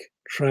Greek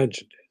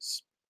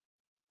tragedies.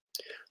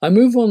 I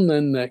move on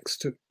then next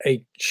to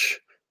H.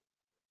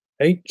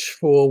 H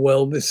for,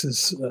 well, this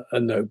is a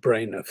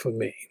no-brainer for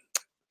me.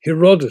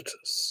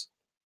 Herodotus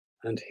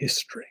and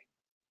history.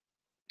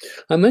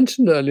 I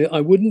mentioned earlier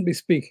I wouldn't be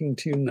speaking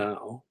to you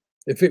now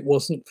if it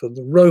wasn't for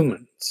the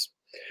Romans.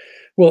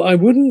 Well, I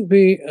wouldn't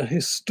be a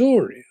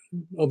historian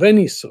of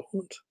any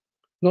sort,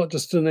 not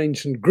just an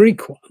ancient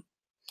Greek one,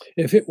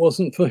 if it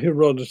wasn't for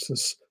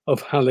Herodotus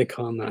of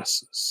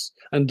Halicarnassus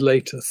and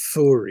later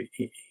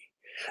Thurii,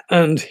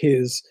 and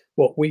his,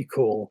 what we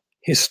call,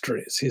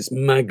 histories, his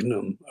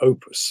magnum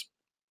opus.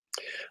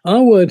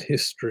 Our word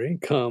history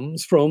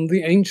comes from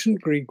the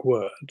ancient Greek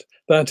word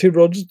that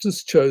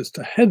Herodotus chose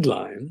to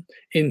headline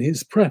in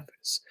his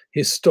preface,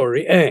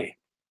 Historiae.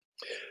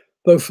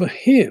 Though for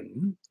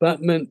him,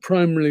 that meant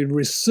primarily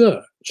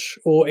research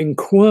or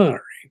inquiry,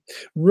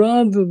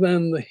 rather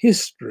than the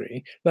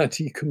history that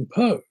he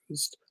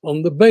composed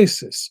on the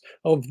basis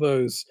of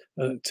those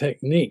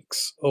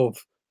techniques of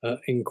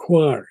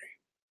inquiry.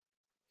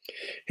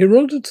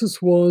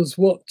 Herodotus was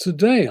what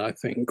today, I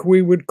think,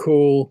 we would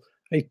call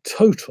a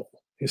total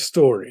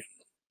historian.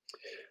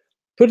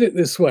 Put it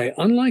this way,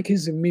 unlike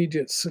his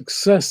immediate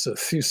successor,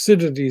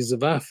 Thucydides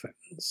of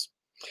Athens,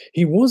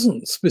 he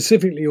wasn't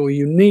specifically or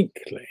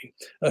uniquely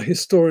a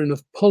historian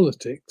of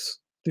politics,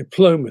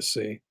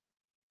 diplomacy,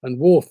 and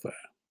warfare.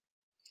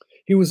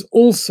 He was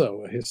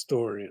also a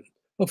historian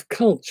of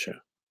culture,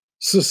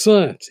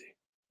 society,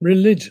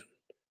 religion,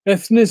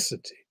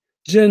 ethnicity,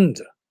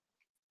 gender,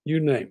 you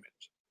name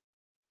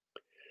it.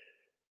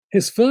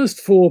 His first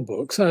 4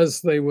 books,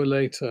 as they were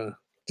later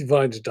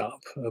divided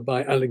up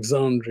by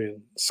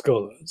Alexandrian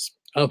scholars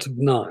out of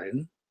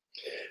 9,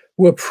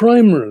 were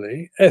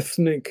primarily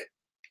ethnic,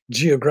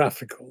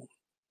 geographical.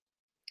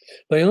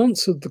 They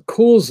answered the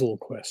causal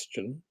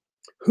question,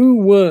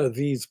 who were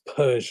these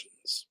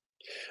Persians?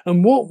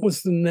 And what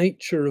was the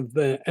nature of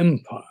their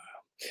empire?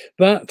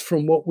 That,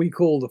 from what we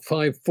call the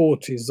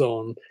 540s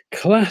on,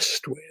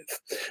 clashed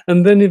with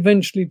and then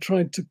eventually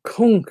tried to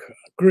conquer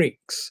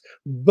Greeks,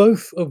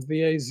 both of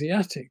the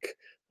Asiatic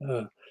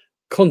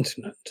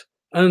continent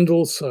and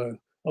also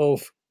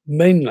of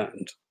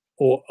mainland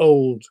or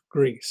Old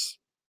Greece.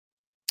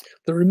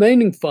 The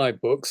remaining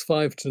 5 books,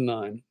 5 to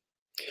 9,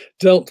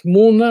 dealt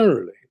more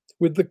narrowly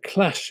with the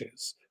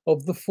clashes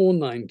of the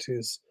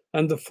 490s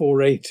and the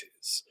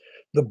 480s,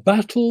 the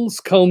battles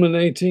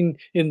culminating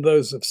in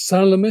those of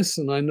Salamis,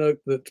 and I note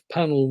that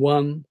panel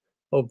 1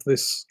 of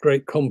this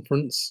great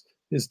conference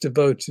is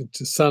devoted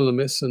to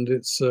Salamis and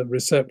its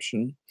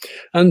reception,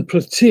 and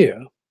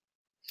Plataea,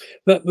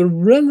 that the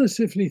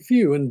relatively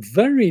few and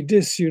very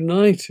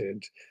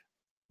disunited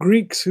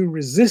Greeks who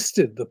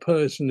resisted the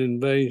Persian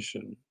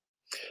invasion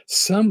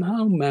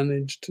somehow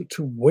managed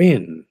to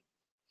win,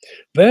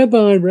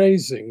 thereby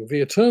raising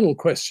the eternal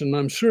question,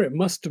 I'm sure it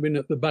must have been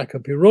at the back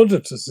of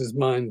Herodotus's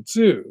mind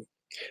too,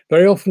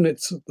 very often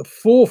it's at the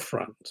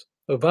forefront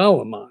of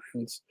our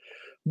minds,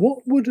 what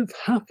would have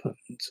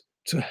happened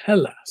to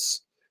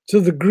Hellas, to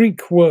the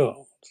Greek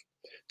world,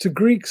 to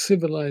Greek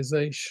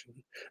civilization,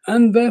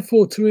 and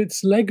therefore to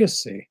its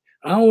legacy,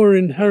 our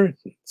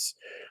inheritance,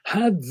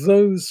 had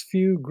those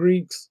few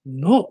Greeks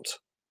not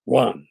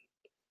won,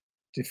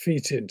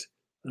 defeated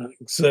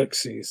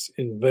Xerxes'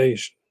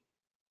 invasion?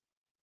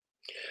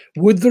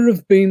 Would there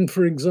have been,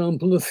 for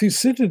example, a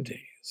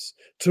Thucydides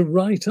to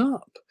write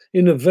up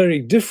in a very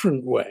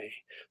different way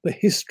the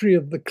history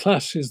of the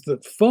clashes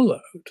that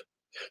followed,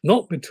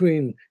 not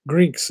between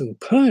Greeks and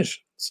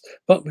Persians,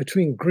 but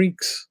between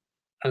Greeks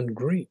and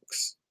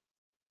Greeks,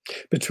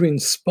 between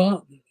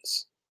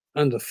Spartans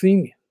and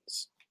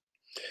Athenians?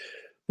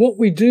 What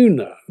we do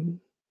know,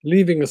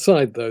 leaving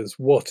aside those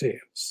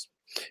what-ifs,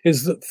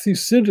 is that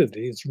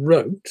Thucydides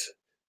wrote,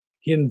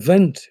 he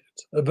invented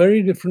a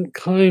very different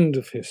kind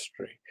of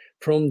history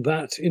from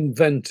that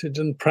invented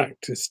and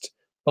practiced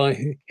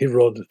by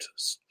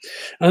Herodotus,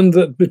 and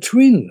that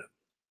between them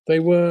they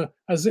were,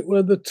 as it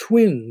were, the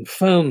twin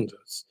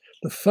founders,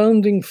 the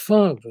founding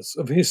fathers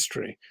of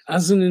history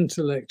as an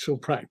intellectual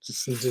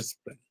practice and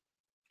discipline.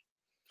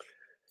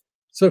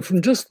 So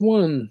from just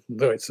one,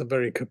 though it's a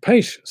very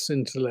capacious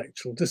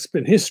intellectual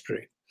discipline,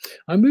 history,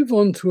 I move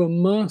on to a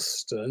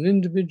master, an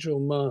individual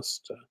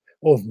master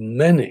of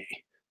many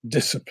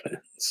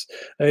disciplines,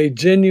 a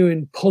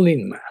genuine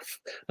polymath,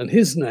 and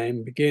his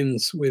name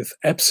begins with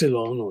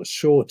epsilon or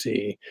short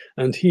e,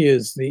 and he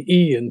is the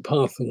E in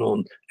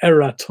Parthenon,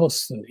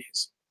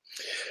 Eratosthenes.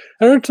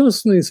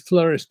 Eratosthenes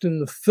flourished in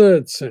the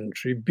 3rd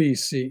century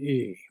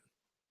BCE,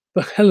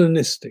 the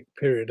Hellenistic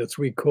period as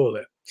we call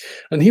it,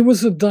 and he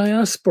was a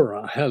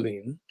diaspora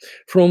Hellene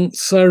from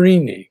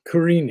Cyrene,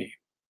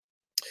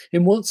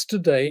 in what's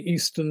today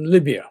eastern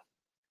Libya.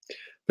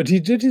 But he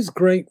did his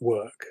great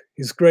work,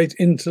 his great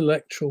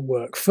intellectual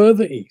work,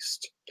 further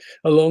east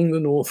along the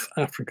North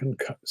African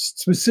coast,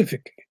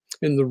 specifically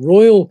in the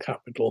royal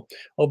capital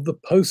of the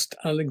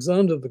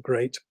post-Alexander the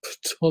Great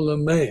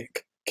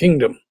Ptolemaic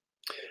kingdom.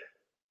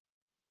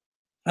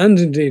 And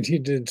indeed, he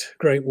did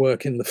great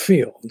work in the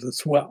field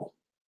as well.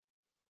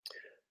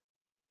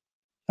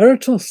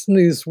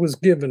 Eratosthenes was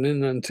given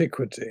in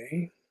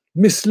antiquity,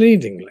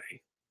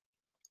 misleadingly,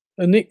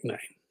 a nickname,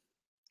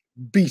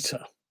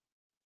 beta.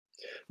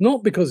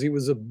 Not because he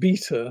was a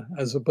beta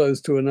as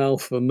opposed to an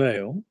alpha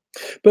male,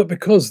 but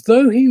because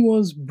though he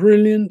was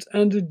brilliant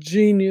and a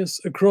genius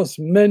across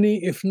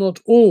many, if not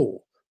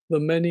all, the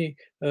many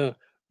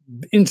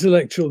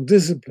intellectual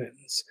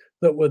disciplines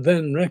that were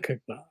then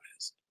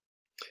recognized,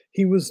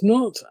 he was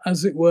not,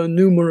 as it were,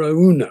 numero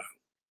uno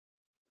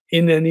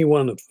in any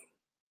one of them.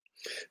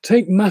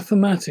 Take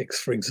mathematics,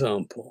 for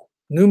example.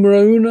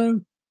 Numero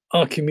uno,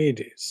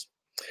 Archimedes.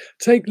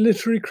 Take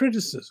literary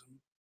criticism.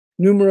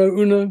 Numero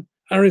uno,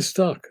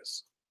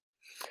 Aristarchus.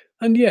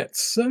 And yet,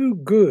 so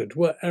good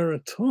were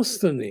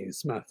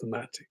Eratosthenes'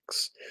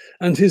 mathematics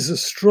and his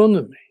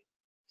astronomy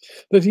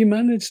that he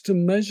managed to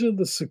measure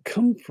the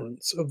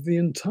circumference of the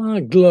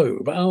entire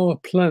globe, our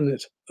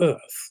planet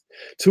Earth,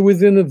 to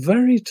within a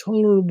very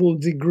tolerable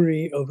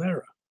degree of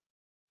error.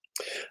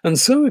 And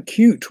so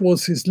acute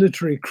was his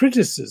literary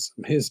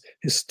criticism, his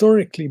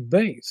historically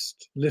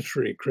based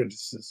literary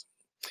criticism,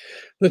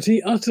 that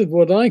he uttered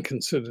what I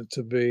consider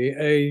to be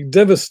a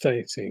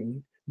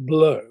devastating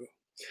blow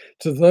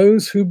to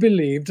those who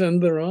believed,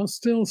 and there are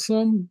still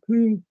some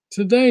who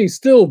today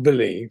still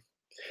believe,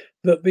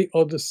 that the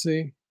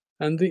Odyssey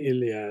and the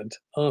Iliad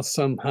are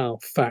somehow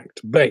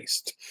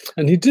fact-based.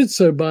 And he did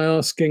so by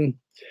asking,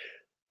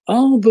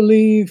 I'll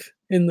believe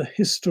in the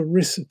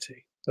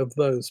historicity of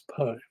those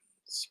poems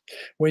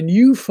when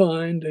you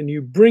find and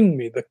you bring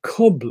me the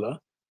cobbler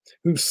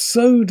who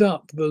sewed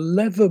up the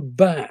leather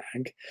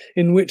bag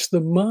in which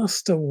the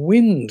master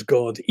wind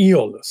god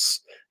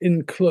Aeolus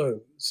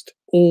enclosed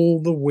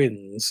all the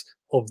winds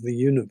of the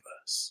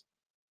universe.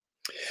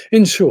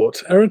 In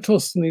short,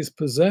 Eratosthenes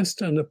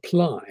possessed and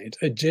applied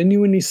a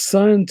genuinely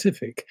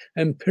scientific,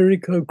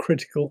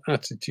 empirico-critical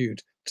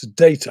attitude to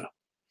data,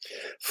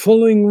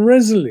 following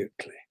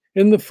resolutely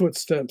in the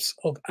footsteps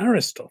of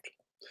Aristotle,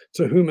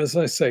 to whom, as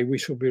I say, we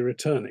shall be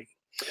returning.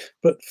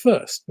 But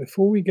first,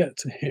 before we get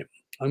to him,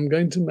 I'm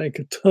going to make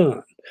a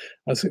turn,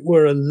 as it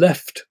were a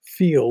left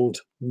field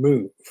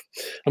move.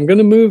 I'm going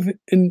to move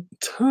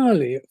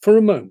entirely, for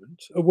a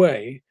moment,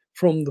 away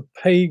from the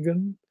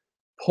pagan,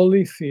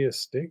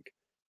 polytheistic,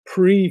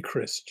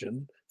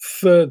 pre-Christian,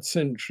 3rd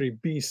century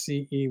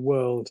BCE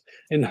world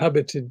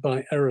inhabited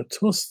by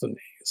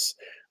Eratosthenes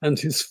and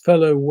his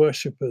fellow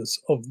worshippers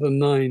of the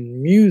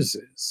 9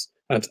 Muses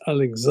at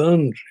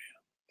Alexandria,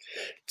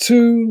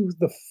 to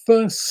the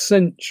 1st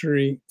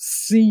century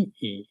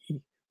CE,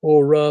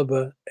 or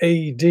rather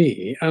AD,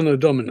 Anno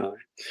Domini,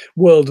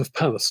 world of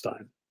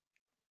Palestine.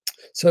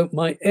 So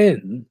my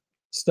N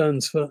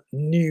stands for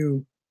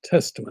New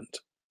Testament.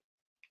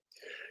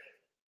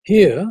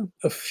 Here,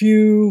 a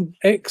few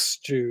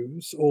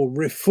ex-Jews or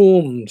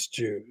Reformed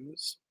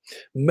Jews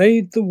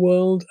made the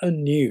world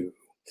anew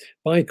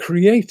by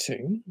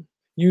creating,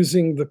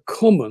 using the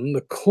common,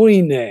 the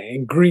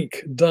Koine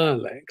Greek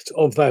dialect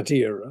of that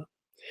era,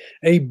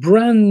 a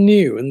brand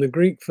new, and the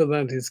Greek for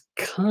that is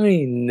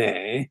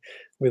kaine,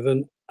 with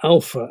an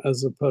alpha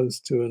as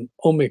opposed to an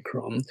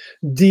omicron,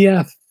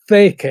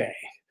 diatheke,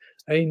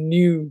 a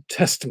New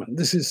Testament.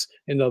 This is,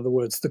 in other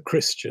words, the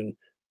Christian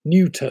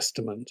New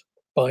Testament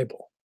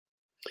Bible,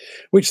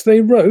 which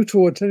they wrote,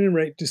 or at any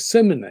rate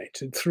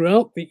disseminated,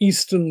 throughout the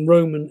Eastern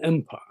Roman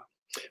Empire,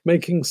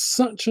 making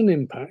such an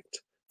impact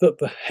that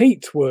the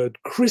hate word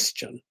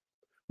Christian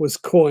was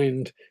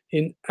coined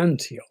in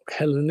Antioch,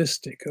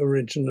 Hellenistic,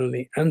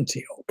 originally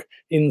Antioch,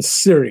 in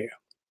Syria.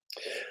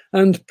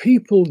 And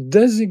people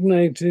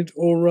designated,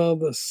 or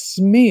rather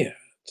smeared,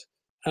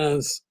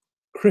 as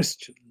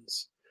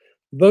Christians,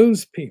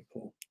 those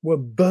people were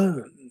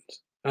burned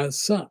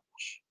as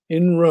such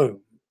in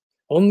Rome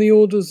on the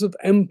orders of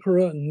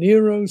Emperor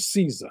Nero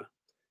Caesar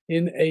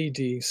in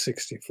AD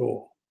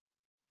 64.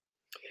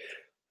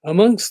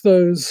 Amongst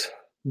those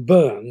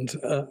burned,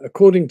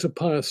 according to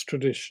pious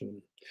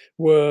tradition,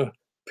 were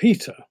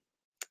Peter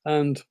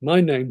and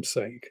my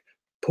namesake,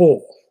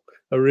 Paul,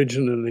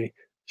 originally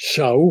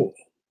Shaul.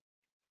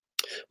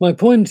 My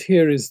point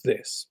here is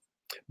this: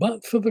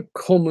 but for the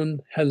common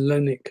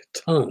Hellenic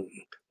tongue,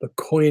 the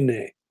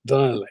Koine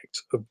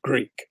dialect of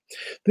Greek,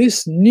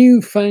 this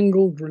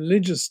newfangled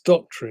religious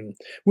doctrine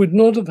would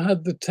not have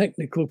had the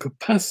technical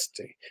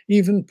capacity,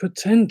 even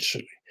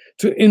potentially,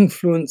 to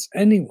influence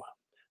anyone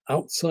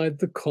outside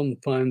the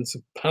confines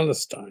of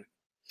Palestine.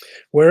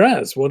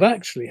 Whereas what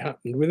actually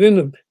happened within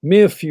a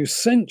mere few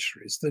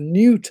centuries, the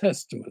New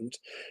Testament,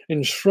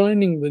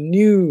 enshrining the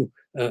new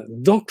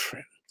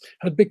doctrine,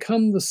 had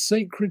become the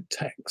sacred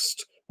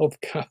text of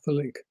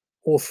Catholic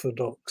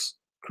Orthodox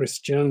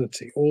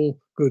Christianity. All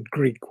good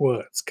Greek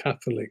words: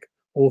 Catholic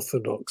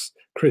Orthodox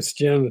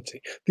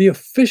Christianity, the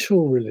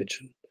official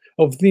religion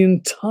of the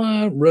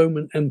entire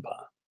Roman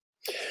Empire.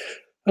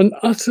 An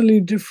utterly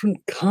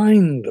different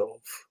kind of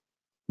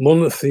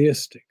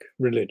monotheistic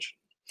religion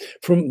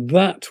from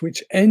that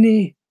which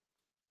any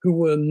who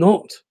were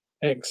not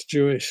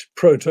ex-Jewish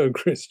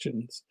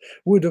proto-Christians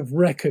would have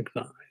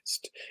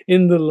recognized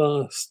in the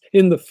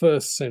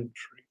 1st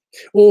century,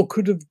 or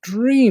could have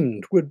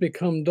dreamed would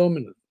become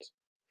dominant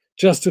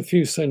just a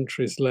few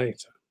centuries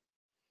later.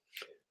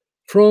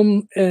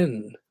 From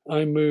N,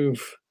 I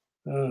move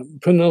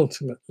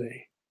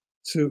penultimately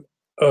to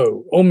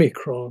O,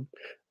 Omicron,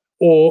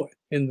 or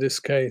in this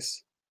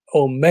case,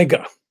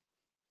 Omega,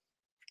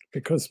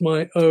 because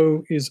my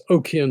O is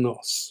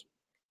Okeanos,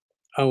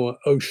 our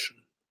ocean.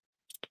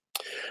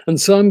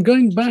 And so I'm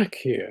going back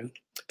here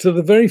to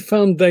the very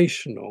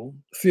foundational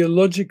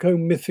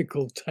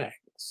theologico-mythical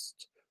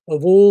text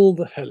of all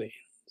the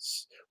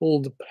Hellenes,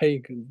 all the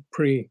pagan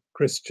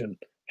pre-Christian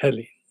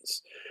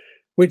Hellenes,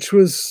 which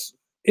was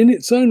in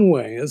its own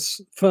way as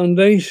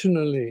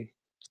foundationally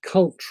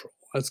cultural,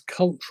 as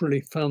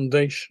culturally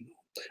foundational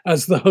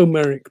as the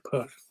Homeric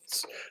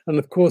poems. And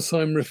of course,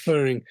 I'm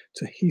referring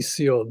to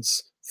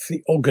Hesiod's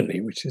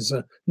Theogony, which is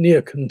a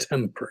near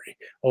contemporary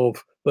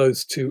of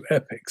those two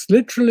epics,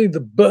 literally the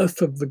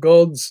birth of the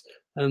gods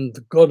and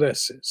the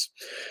goddesses.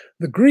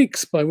 The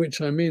Greeks, by which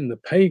I mean the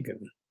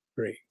pagan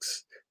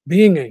Greeks,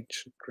 being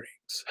ancient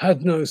Greeks,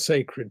 had no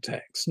sacred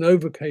texts, no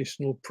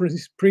vocational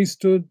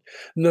priesthood,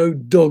 no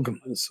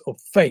dogmas of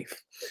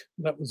faith.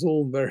 That was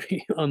all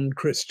very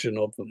un-Christian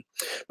of them.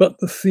 But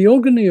the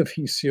theogony of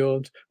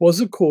Hesiod was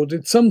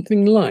accorded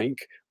something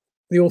like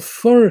the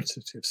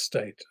authoritative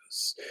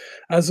status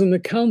as an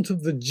account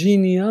of the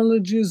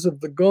genealogies of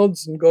the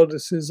gods and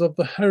goddesses of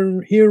the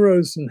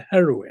heroes and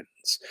heroines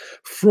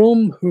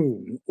from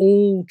whom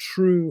all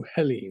true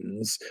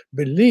Hellenes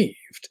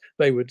believed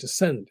they were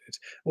descended,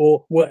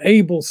 or were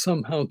able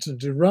somehow to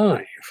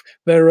derive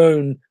their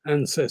own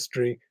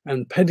ancestry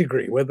and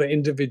pedigree, whether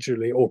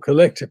individually or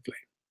collectively.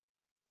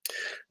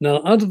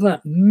 Now, out of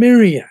that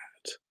myriad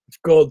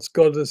of gods,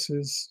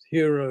 goddesses,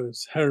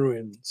 heroes,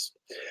 heroines,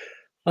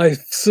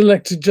 I've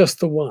selected just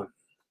the one,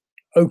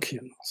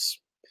 Okeanos,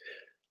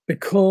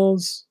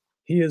 because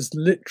he is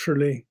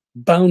literally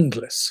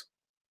boundless.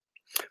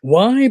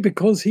 Why?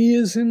 Because he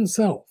is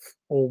himself,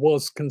 or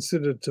was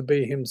considered to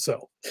be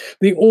himself,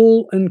 the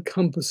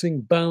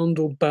all-encompassing bound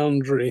or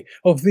boundary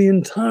of the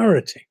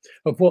entirety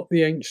of what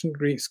the ancient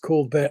Greeks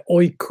called their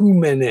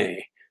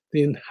oikoumene,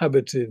 the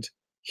inhabited,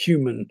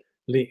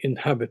 humanly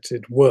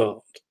inhabited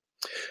world.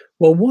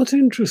 Well, what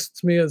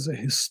interests me as a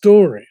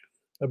historian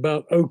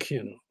about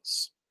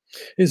Okeanos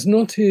is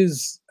not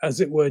his, as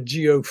it were,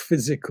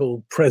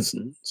 geophysical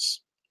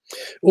presence,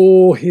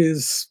 or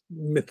his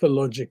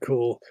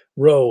mythological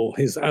role,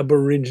 his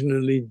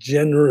aboriginally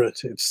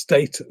generative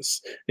status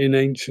in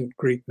ancient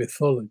Greek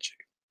mythology.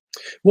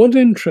 What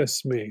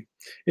interests me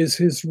is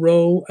his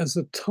role as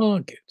a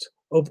target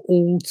of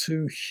all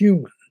too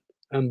human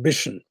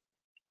ambition.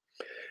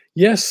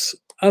 Yes,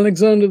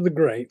 Alexander the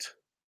Great,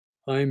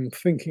 I'm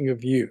thinking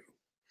of you.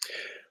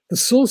 The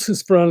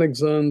sources for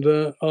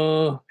Alexander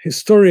are,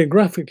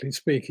 historiographically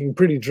speaking,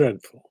 pretty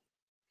dreadful.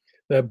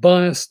 They're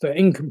biased, they're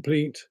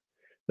incomplete,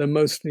 they're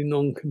mostly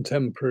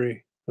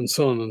non-contemporary, and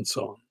so on and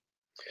so on.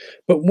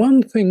 But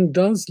one thing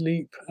does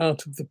leap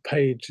out of the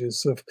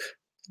pages of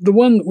the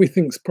one that we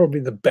think is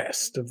probably the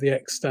best of the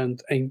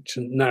extant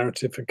ancient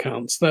narrative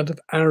accounts, that of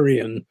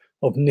Arrian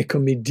of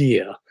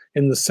Nicomedia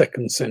in the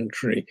 2nd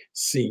century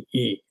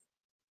CE.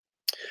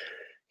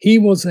 He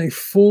was a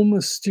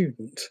former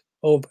student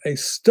of a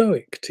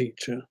Stoic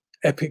teacher,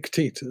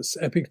 Epictetus,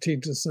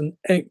 an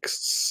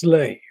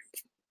ex-slave.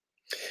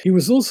 He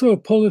was also a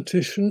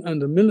politician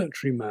and a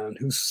military man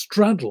who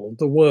straddled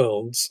the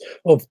worlds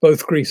of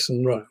both Greece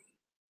and Rome.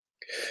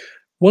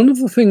 One of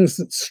the things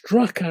that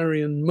struck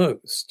Arrian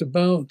most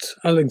about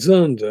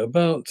Alexander,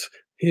 about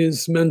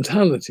his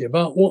mentality,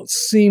 about what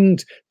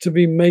seemed to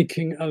be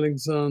making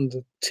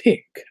Alexander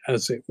tick,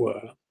 as it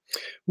were,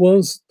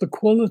 was the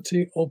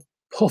quality of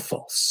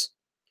pothos,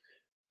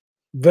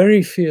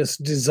 very fierce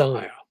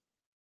desire.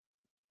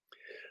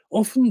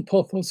 Often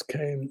pothos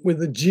came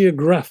with a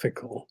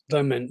geographical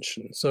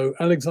dimension. So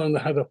Alexander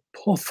had a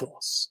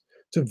pothos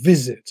to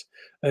visit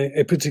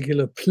a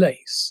particular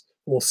place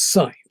or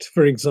site,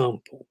 for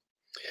example.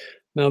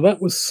 Now that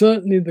was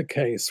certainly the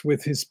case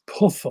with his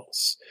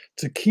pothos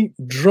to keep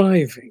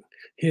driving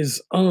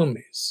his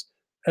armies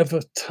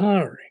ever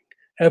tiring,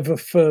 ever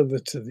further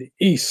to the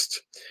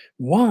east.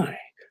 Why?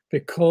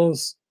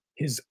 Because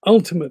his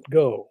ultimate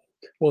goal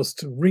was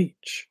to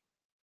reach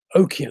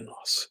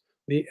Okeanos,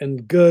 the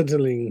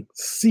engirdling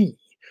sea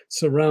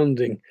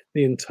surrounding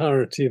the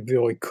entirety of the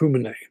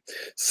oikoumene.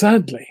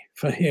 Sadly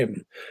for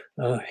him,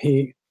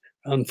 he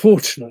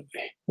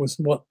unfortunately was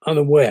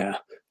unaware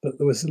that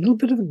there was a little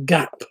bit of a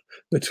gap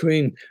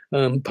between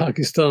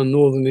Pakistan,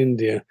 northern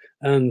India,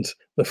 and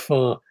the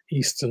far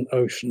eastern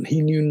ocean.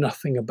 He knew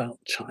nothing about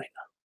China.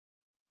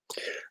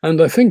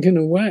 And I think in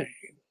a way,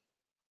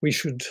 we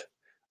should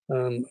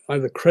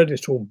either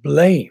credit or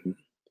blame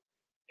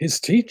his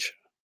teacher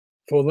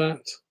for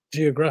that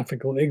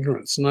geographical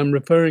ignorance. And I'm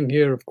referring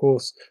here, of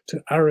course,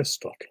 to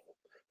Aristotle,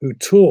 who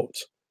taught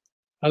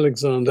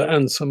Alexander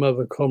and some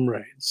other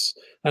comrades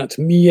at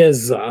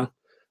Mieza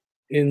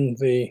in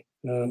the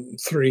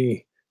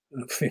 340s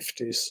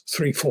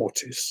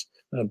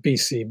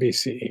BC,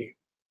 BCE.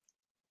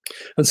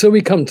 And so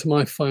we come to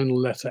my final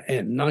letter,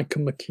 N,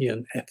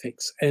 Nicomachean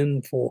Ethics,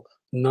 N for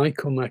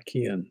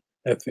Nicomachean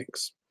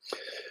Ethics.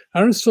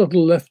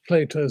 Aristotle left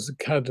Plato's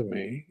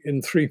academy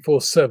in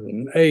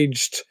 347,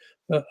 aged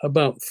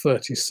about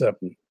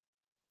 37,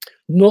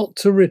 not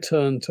to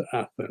return to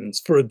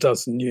Athens for a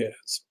dozen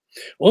years.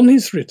 On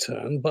his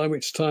return, by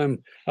which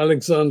time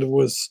Alexander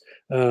was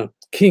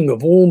king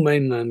of all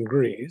mainland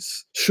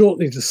Greece,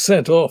 shortly to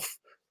set off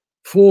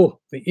for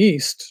the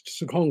east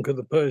to conquer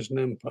the Persian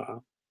Empire,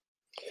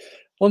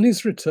 on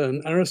his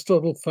return,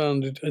 Aristotle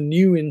founded a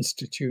new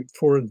institute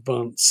for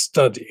advanced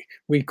study.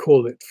 We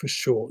call it for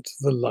short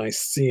the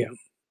Lyceum.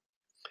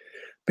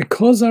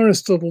 Because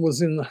Aristotle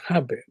was in the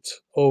habit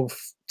of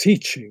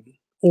teaching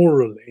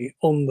orally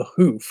on the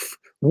hoof,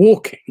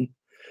 walking,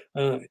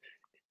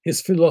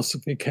 his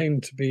philosophy came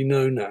to be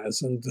known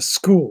as, and the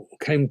school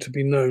came to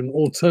be known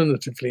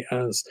alternatively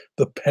as,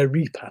 the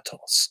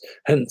peripatos,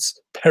 hence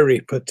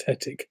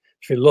peripatetic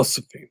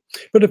philosophy.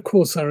 But of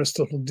course,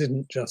 Aristotle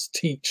didn't just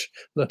teach,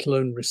 let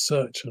alone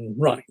research and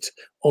write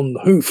on the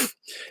hoof.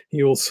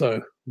 He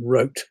also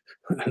wrote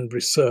and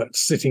research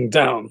sitting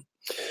down.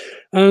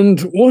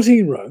 And what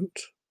he wrote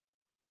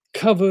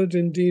covered,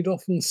 indeed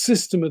often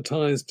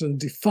systematized and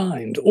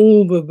defined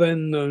all the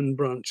then known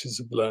branches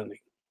of learning.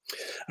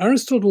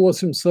 Aristotle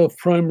was himself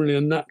primarily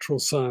a natural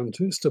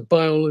scientist, a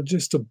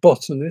biologist, a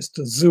botanist,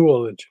 a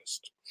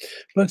zoologist.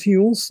 But he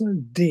also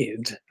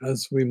did,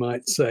 as we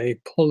might say,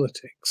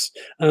 politics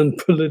and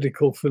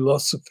political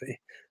philosophy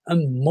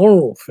and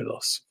moral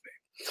philosophy.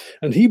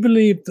 And he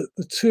believed that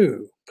the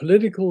two,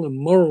 political and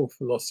moral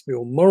philosophy,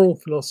 or moral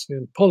philosophy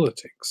and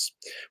politics,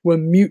 were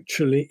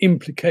mutually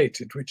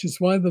implicated, which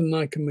is why the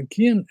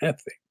Nicomachean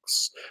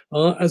Ethics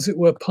are, as it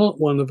were, part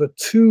one of a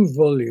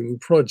two-volume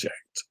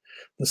project.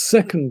 The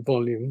second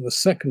volume, the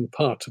second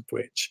part of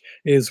which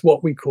is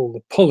what we call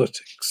the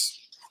Politics.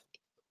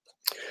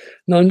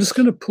 Now, I'm just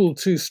going to pull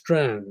two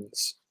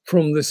strands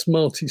from this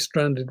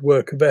multi-stranded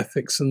work of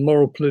ethics and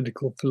moral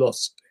political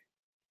philosophy.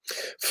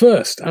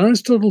 First,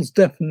 Aristotle's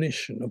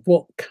definition of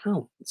what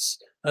counts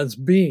as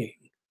being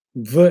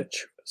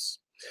virtuous.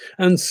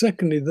 And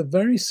secondly, the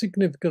very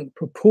significant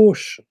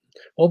proportion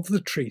of the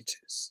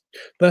treatise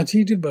that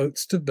he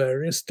devotes to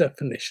various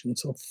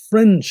definitions of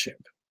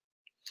friendship.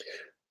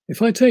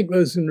 If I take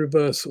those in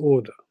reverse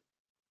order,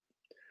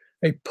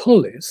 a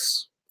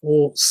polis,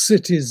 or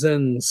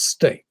citizen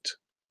state,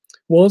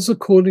 was,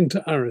 according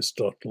to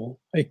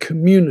Aristotle, a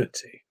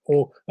community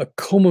or a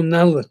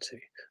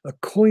commonality, a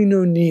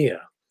koinonia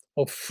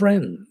of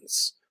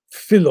friends,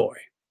 philoi.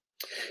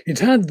 It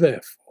had,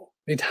 therefore,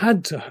 it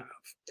had to have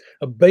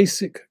a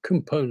basic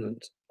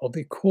component of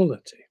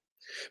equality.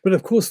 But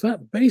of course,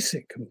 that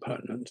basic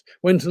component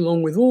went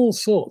along with all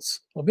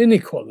sorts of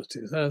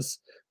inequalities, as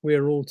we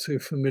are all too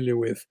familiar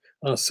with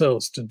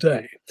ourselves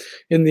today.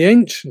 In the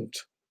ancient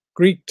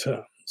Greek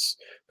terms,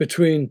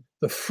 between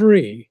the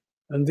free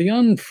and the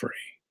unfree,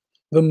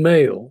 the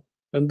male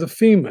and the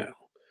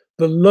female,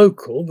 the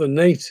local, the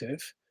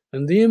native,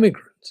 and the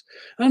immigrant,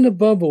 and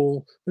above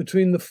all,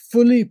 between the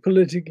fully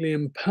politically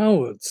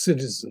empowered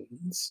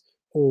citizens,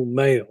 all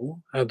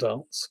male,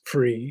 adults,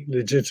 free,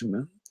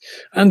 legitimate,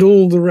 and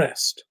all the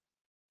rest.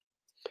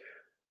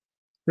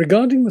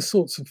 Regarding the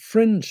sorts of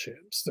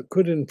friendships that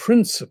could in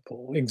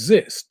principle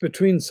exist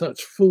between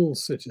such full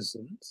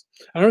citizens,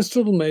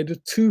 Aristotle made a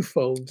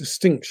twofold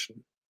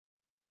distinction.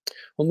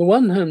 On the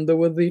one hand, there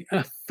were the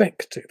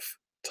affective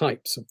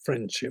types of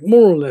friendship,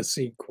 more or less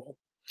equal.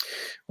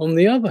 On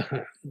the other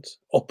hand,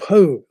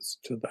 opposed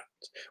to that,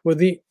 were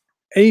the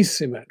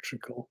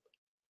asymmetrical,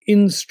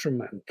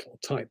 instrumental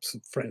types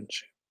of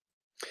friendship.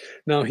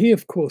 Now, he,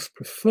 of course,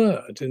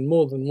 preferred, in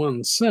more than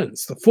one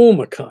sense, the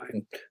former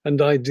kind, and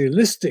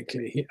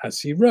idealistically, as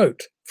he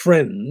wrote,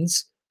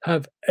 friends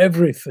have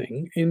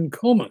everything in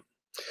common.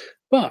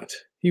 But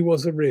he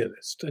was a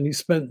realist, and he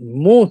spent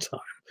more time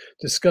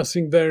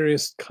discussing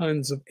various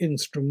kinds of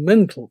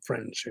instrumental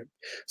friendship,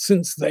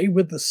 since they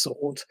were the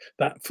sort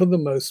that, for the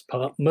most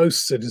part,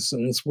 most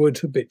citizens would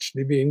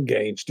habitually be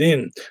engaged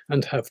in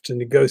and have to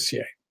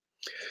negotiate.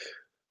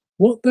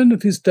 What then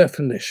of his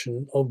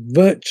definition of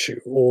virtue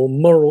or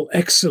moral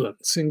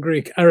excellence, in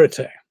Greek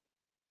arete?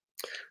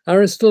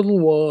 Aristotle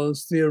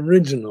was the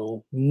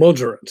original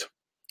moderate,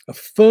 a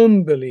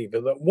firm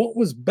believer that what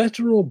was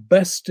better or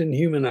best in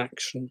human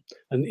action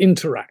and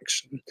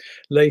interaction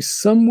lay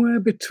somewhere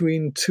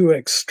between two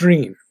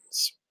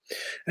extremes.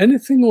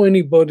 Anything or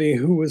anybody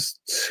who was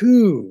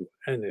too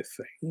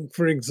anything,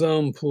 for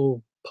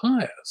example,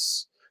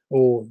 pious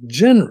or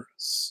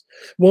generous,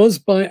 was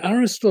by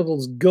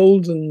Aristotle's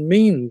golden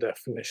mean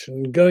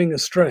definition going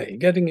astray,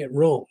 getting it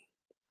wrong.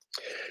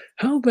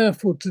 How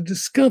therefore to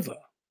discover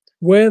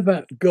where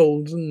that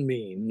golden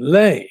mean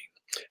lay?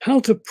 How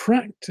to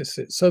practice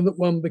it so that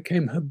one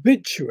became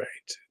habituated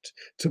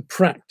to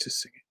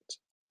practicing it?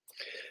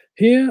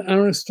 Here,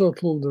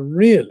 Aristotle, the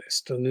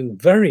realist, and in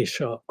very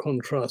sharp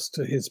contrast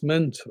to his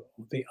mentor,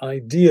 the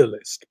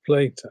idealist,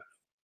 Plato,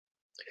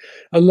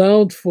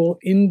 allowed for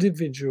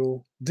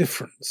individual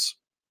difference.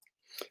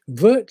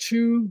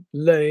 Virtue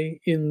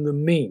lay in the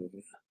mean,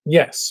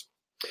 yes,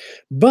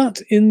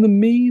 but in the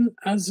mean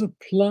as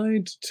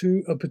applied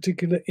to a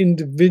particular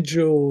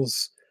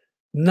individual's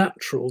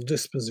natural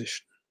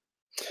disposition.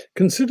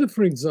 Consider,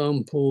 for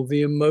example,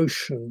 the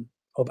emotion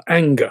of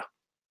anger.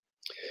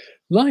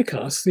 Like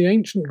us, the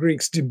ancient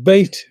Greeks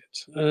debated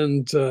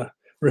and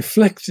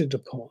reflected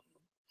upon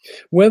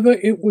whether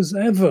it was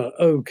ever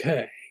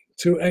okay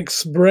to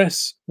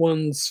express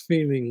one's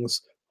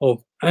feelings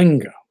of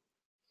anger,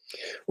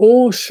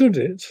 or should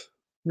it,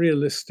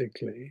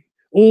 realistically,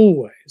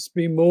 always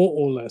be more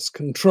or less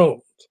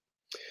controlled?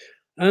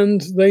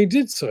 And they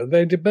did so.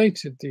 They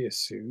debated the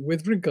issue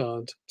with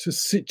regard to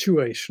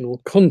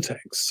situational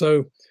context.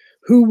 So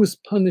who was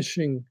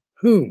punishing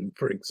whom,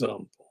 for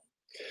example?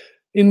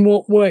 In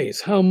what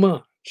ways? How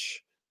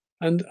much?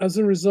 And as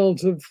a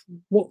result of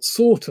what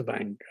sort of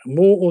anger?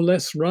 More or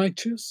less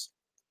righteous?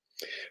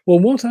 Well,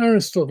 what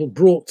Aristotle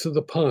brought to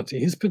the party,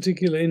 his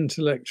particular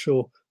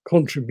intellectual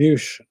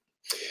contribution,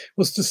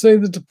 was to say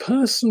that a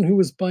person who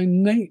was by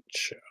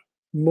nature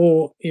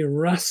more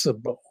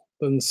irascible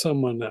than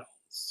someone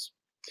else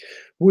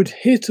would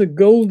hit a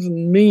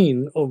golden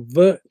mean of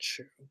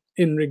virtue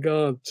in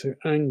regard to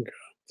anger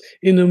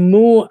in a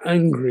more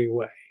angry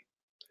way,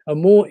 a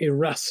more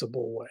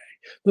irascible way,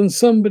 than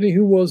somebody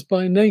who was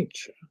by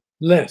nature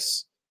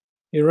less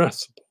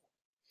irascible.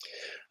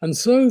 And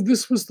so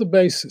this was the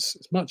basis.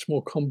 It's much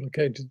more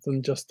complicated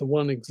than just the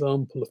one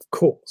example, of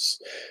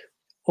course,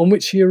 on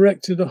which he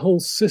erected a whole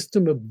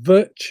system of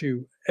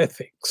virtue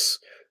ethics,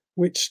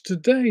 which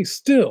today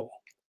still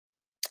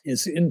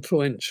is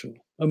influential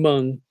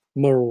among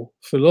moral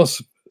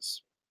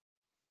philosophers.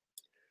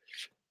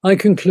 I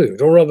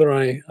conclude, or rather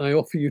I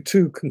offer you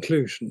two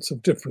conclusions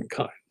of different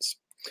kinds.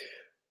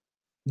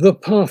 The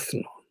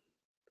Parthenon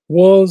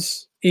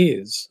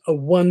is a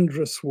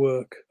wondrous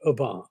work of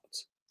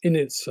art in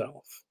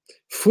itself,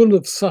 full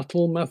of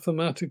subtle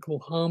mathematical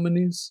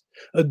harmonies,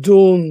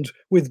 adorned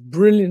with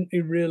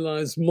brilliantly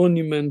realized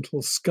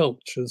monumental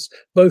sculptures,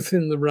 both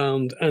in the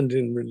round and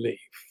in relief.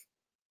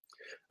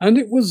 And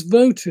it was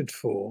voted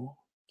for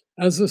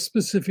as a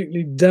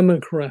specifically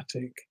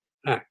democratic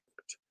act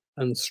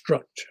and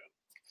structure.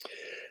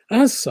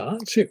 As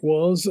such, it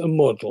was a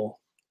model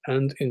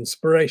and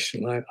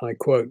inspiration. I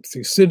quote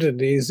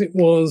Thucydides, it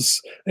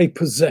was a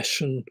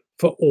possession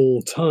for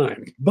all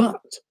time.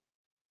 But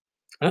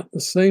at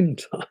the same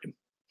time,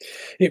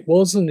 it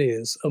was and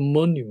is a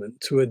monument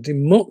to a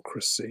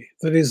democracy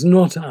that is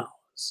not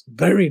ours,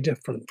 very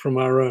different from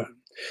our own,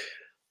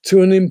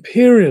 to an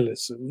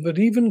imperialism that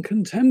even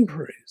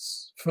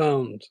contemporaries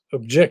found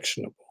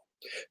objectionable,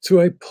 to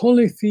a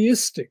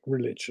polytheistic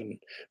religion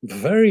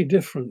very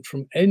different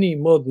from any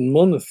modern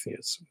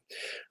monotheism,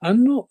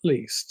 and not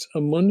least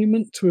a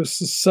monument to a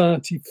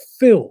society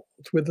filled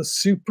with a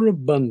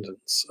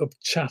superabundance of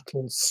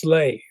chattel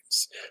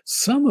slaves,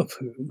 some of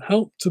whom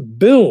helped to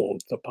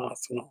build the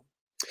Parthenon.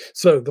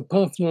 So the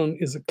Parthenon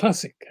is a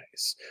classic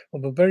case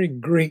of a very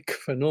Greek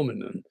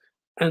phenomenon,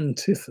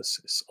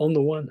 antithesis on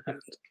the one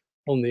hand,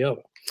 on the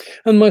other.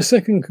 And my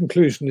second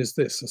conclusion is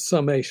this, a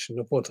summation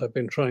of what I've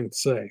been trying to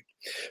say.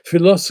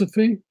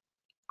 Philosophy,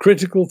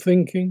 critical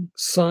thinking,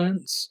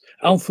 science,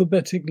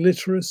 alphabetic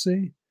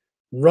literacy,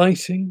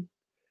 writing,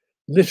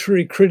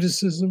 literary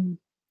criticism,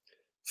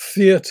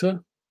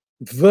 theatre,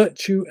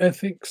 virtue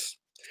ethics,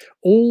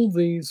 all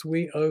these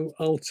we owe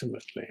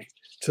ultimately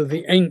to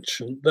the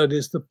ancient, that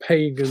is the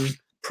pagan,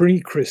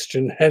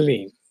 pre-Christian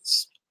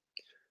Hellenes.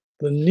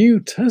 The New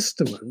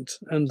Testament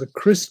and the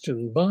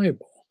Christian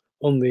Bible,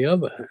 on the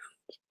other hand,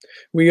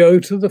 we owe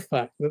to the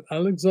fact that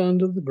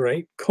Alexander the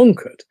Great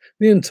conquered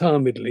the entire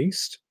Middle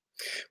East,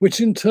 which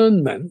in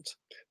turn meant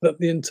that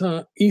the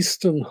entire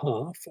eastern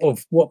half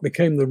of what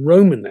became the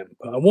Roman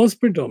Empire was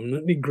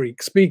predominantly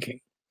Greek-speaking.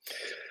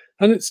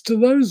 And it's to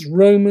those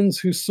Romans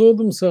who saw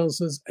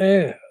themselves as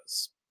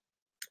heirs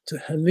to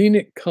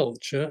Hellenic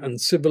culture and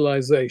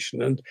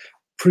civilization and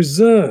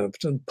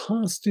preserved and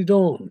passed it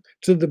on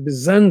to the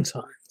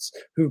Byzantines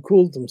who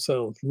called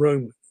themselves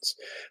Romans,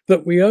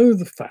 that we owe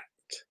the fact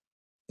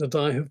that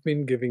I have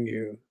been giving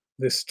you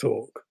this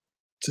talk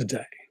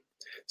today.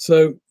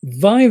 So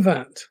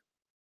vivat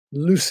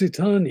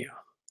Lusitania.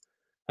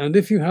 And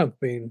if you have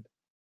been,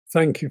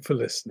 thank you for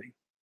listening.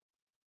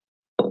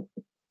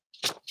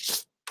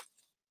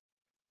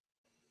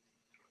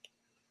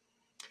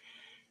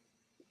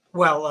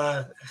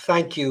 Well,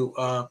 thank you,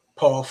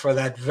 Paul, for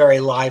that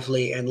very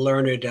lively and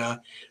learned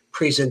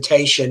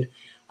presentation.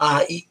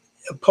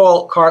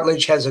 Paul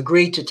Cartledge has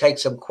agreed to take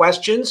some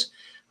questions.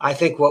 I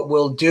think what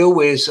we'll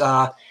do is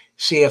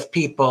see if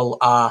people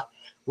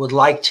would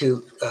like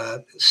to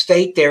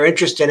state their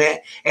interest in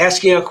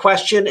asking a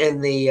question in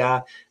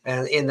the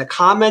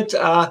comment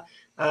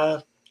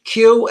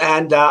queue.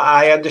 And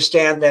I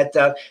understand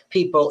that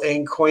people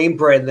in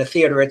Coimbra and the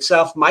theater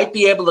itself might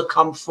be able to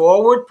come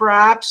forward,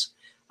 perhaps.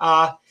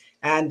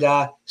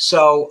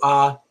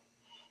 So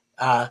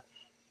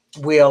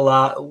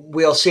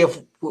we'll see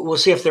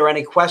if there are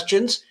any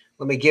questions.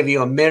 Let me give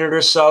you a minute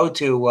or so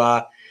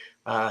to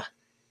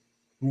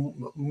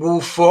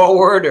move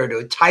forward or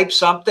to type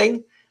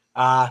something.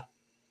 Well,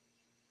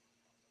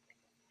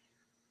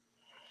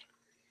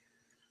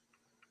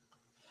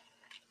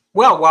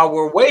 while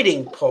we're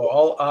waiting,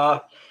 Paul,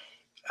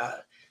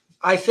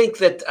 I think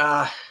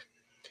that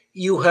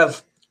you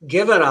have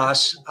given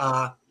us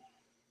a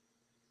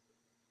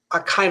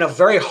kind of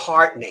very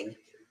heartening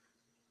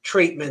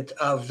treatment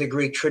of the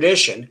Greek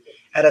tradition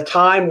at a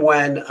time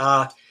when,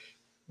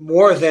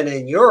 more than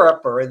in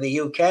Europe or in the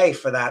UK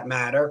for that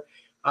matter,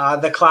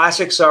 the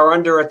classics are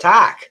under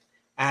attack.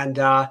 And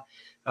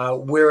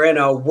we're in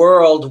a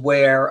world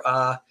where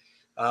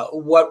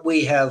what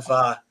we have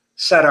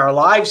set our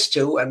lives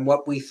to and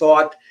what we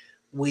thought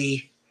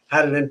we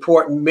had an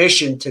important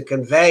mission to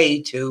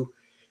convey to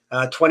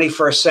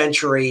 21st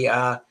century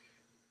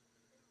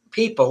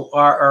people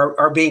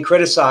are being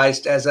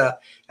criticized as a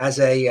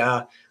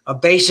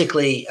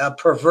basically a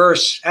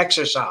perverse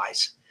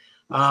exercise.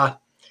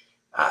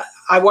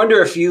 I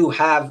wonder if you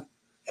have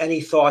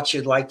any thoughts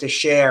you'd like to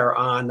share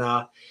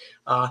on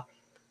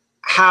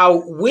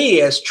how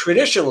we, as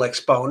traditional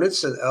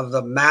exponents of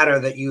the matter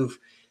that you've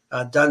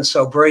done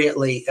so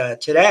brilliantly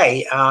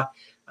today,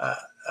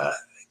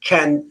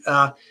 can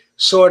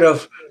sort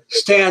of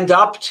stand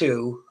up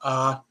to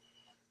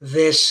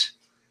this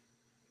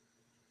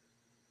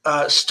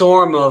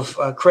storm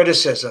of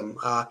criticism.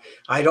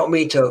 I don't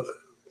mean to,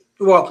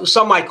 well,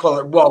 some might call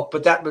it woke,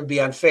 but that would be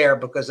unfair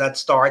because that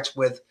starts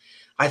with,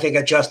 I think,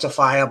 a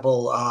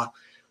justifiable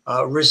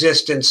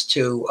resistance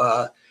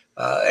to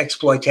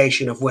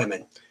exploitation of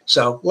women.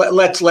 So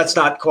let's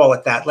not call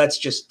it that. Let's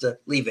just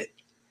leave it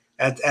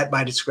at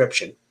my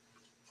description.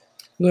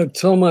 No,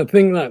 Tom, I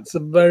think that's a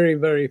very,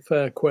 very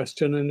fair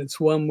question. And it's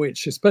one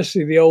which,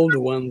 especially the older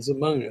ones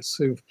among us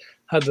who've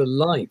had a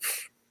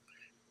life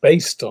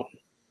based on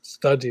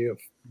study of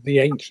the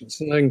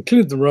ancients, and I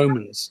include the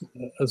Romans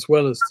as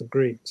well as the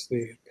Greeks,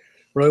 the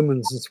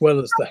Romans as well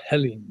as the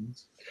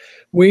Hellenes,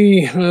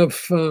 we have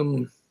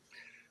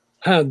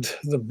had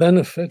the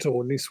benefit,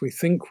 or at least we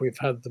think we've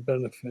had the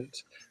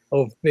benefit,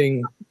 of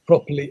being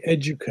properly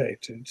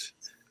educated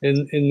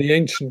in the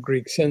ancient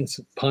Greek sense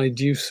of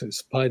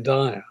paideusis,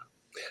 paideia,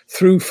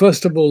 through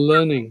first of all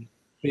learning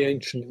the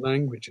ancient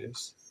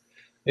languages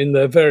in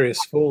their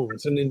various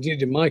forms, and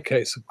indeed in my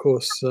case, of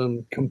course,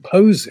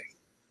 composing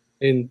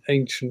in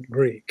ancient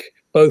Greek,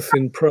 both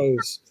in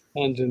prose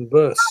and in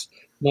verse.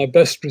 My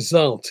best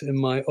result in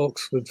my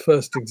Oxford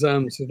first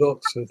exams at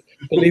Oxford,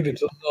 believe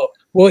it or not,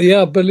 well,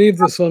 yeah, believe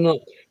this or not,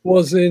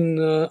 was in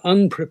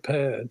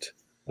unprepared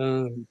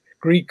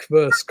Greek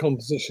verse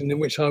composition in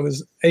which I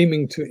was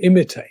aiming to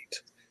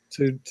imitate,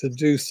 to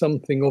do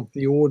something of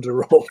the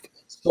order of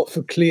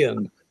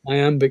Sophoclean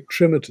iambic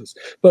trimetas.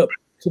 But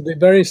to be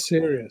very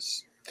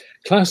serious,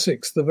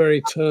 classics, the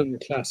very term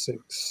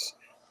classics,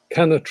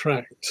 can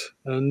attract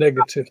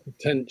negative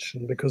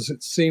attention because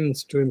it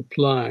seems to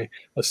imply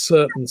a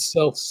certain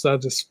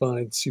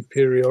self-satisfied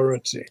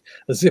superiority,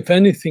 as if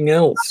anything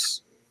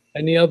else,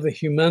 any other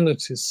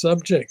humanities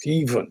subject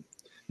even,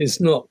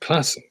 is not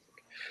classic.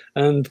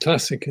 And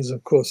classic is,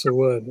 of course, a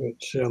word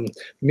which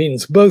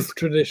means both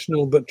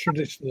traditional but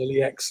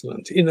traditionally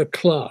excellent, in a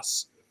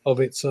class of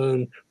its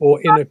own or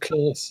in a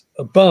class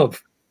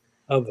above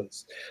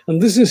others.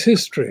 And this is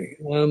history.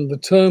 The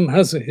term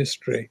has a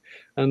history.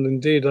 And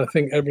indeed, I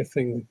think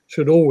everything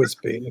should always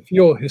be. If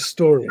you're a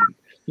historian,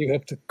 you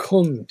have to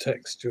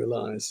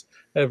contextualize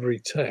every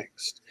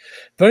text.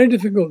 Very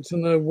difficult to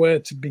know where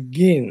to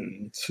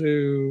begin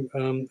to,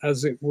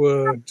 as it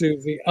were, do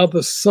the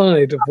other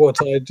side of what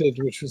I did,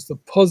 which was the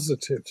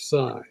positive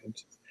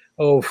side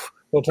of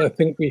what I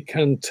think we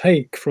can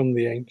take from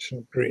the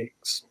ancient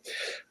Greeks.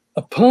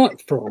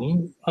 Apart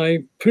from,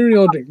 I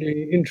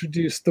periodically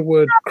introduced the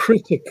word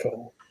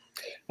critical.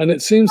 And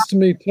it seems to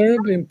me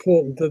terribly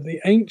important that the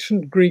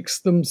ancient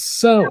Greeks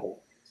themselves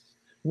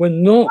were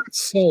not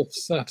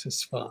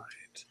self-satisfied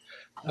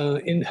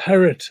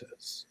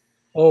inheritors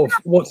of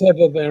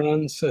whatever their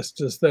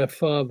ancestors, their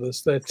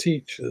fathers, their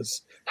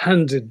teachers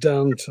handed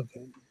down to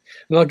them.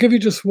 And I'll give you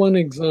just one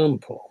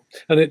example,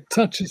 and it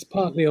touches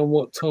partly on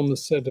what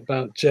Thomas said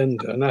about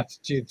gender and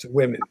attitude to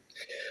women.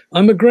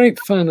 I'm a great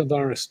fan of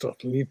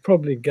Aristotle, you've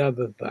probably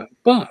gathered that,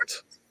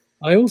 but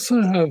I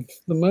also have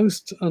the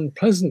most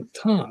unpleasant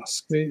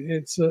task.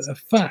 It's a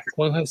fact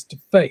one has to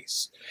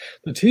face,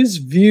 that his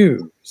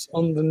views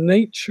on the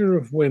nature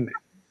of women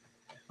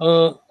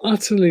are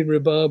utterly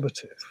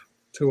rebarbative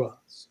to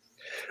us,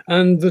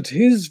 and that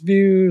his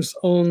views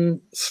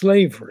on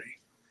slavery,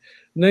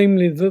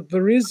 namely that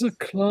there is a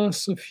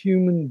class of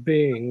human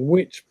being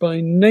which by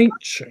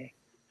nature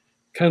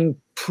can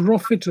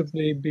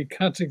profitably be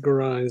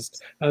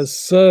categorized as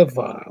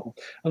servile,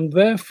 and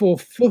therefore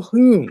for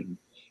whom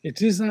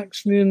it is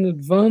actually an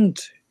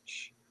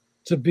advantage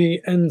to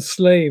be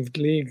enslaved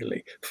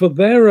legally for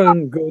their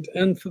own good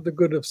and for the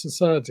good of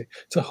society.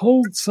 To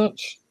hold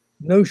such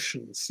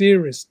notions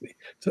seriously,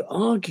 to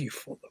argue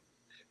for them,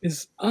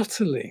 is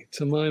utterly,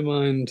 to my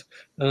mind,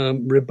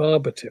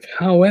 rebarbative.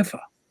 However,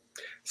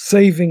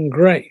 saving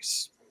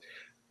grace,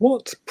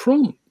 what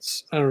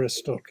prompts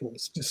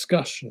Aristotle's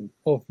discussion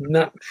of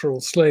natural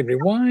slavery?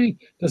 Why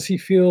does he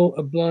feel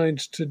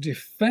obliged to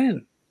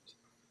defend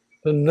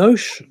the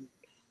notion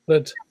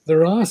that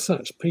there are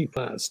such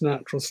people as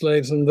natural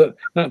slaves and that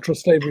natural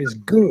slavery is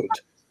good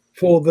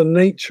for the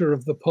nature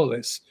of the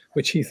polis,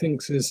 which he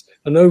thinks is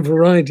an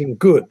overriding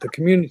good, the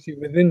community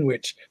within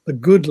which the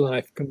good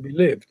life can be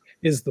lived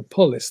is the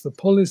polis. The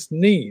polis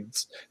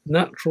needs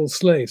natural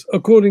slaves,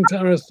 according to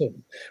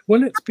Aristotle.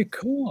 Well, it's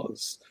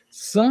because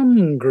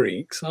some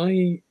Greeks,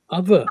 i.e.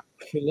 other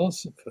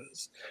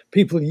philosophers,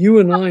 people you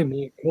and I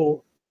might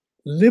call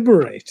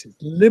liberated,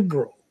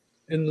 liberal,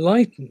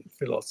 enlightened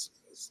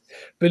philosophers,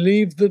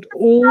 believed that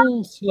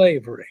all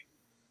slavery,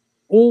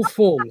 all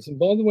forms, and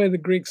by the way, the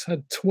Greeks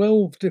had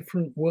 12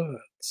 different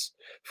words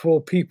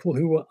for people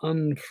who were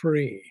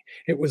unfree.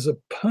 It was a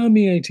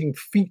permeating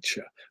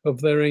feature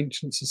of their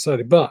ancient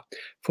society. But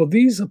for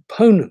these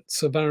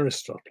opponents of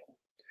Aristotle,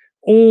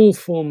 all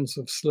forms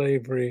of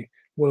slavery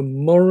were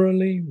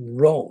morally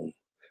wrong.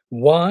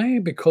 Why?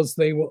 Because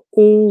they were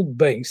all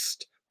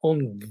based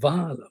on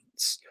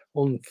violence,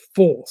 on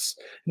force.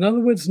 In other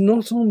words,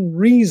 not on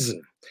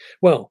reason.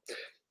 Well,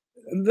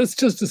 that's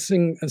just a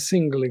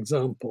single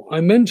example.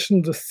 I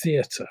mentioned the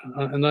theatre,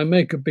 and I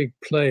make a big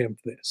play of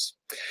this.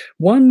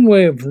 One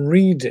way of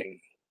reading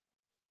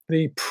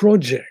the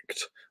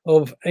project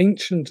of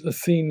ancient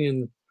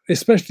Athenian,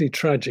 especially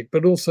tragic,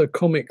 but also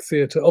comic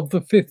theatre of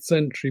the 5th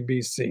century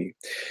BC,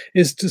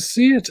 is to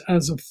see it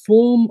as a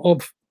form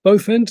of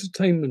both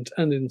entertainment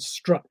and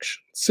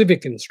instruction,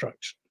 civic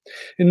instruction,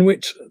 in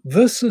which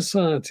the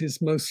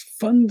society's most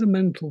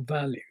fundamental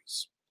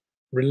values,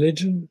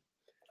 religion,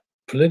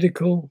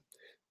 political,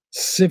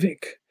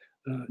 civic,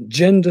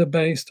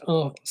 gender-based,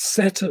 are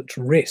set at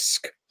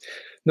risk.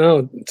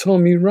 Now,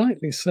 Tom, you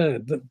rightly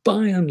said that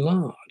by and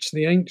large,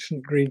 the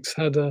ancient Greeks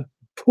had a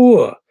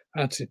poor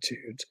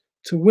attitude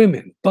to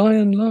women, by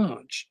and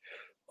large.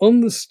 On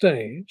the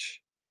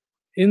stage,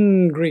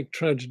 in Greek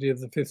tragedy of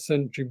the 5th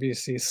century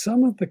BC,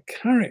 some of the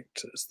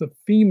characters, the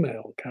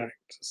female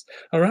characters,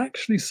 are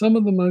actually some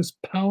of the most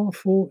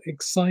powerful,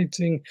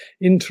 exciting,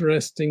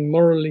 interesting,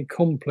 morally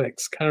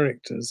complex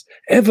characters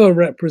ever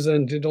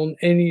represented on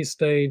any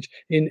stage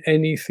in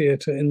any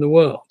theatre in the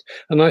world.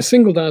 And I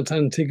singled out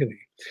Antigone.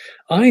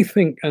 I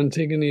think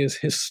Antigone is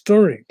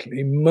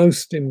historically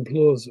most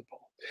implausible.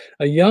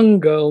 A young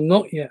girl,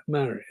 not yet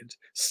married,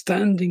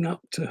 standing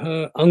up to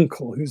her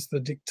uncle, who's the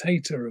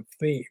dictator of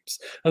Thebes,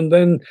 and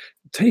then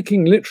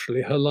taking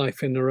literally her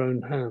life in her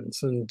own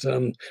hands and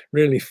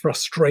really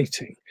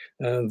frustrating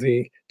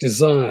the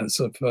desires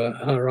of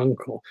her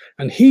uncle.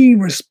 And he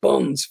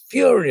responds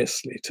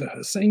furiously to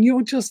her, saying,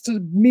 "You're just a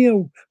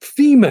mere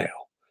female.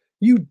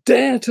 You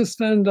dare to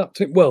stand up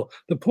to it." Well,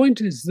 the point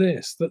is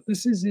this, that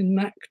this is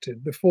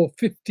enacted before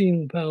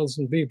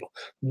 15,000 people.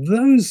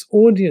 Those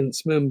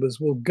audience members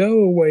will go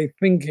away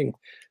thinking,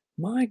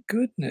 my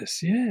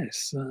goodness,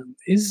 yes,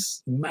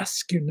 is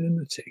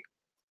masculinity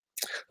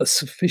a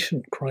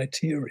sufficient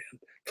criterion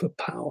for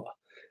power?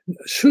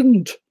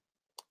 Shouldn't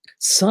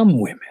some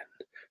women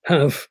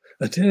have,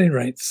 at any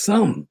rate,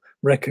 some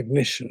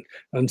recognition,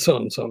 and so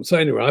on and so on. So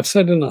anyway, I've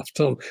said enough,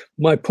 Tom.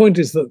 My point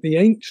is that the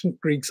ancient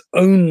Greeks'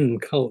 own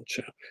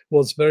culture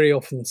was very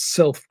often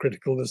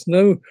self-critical. There's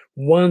no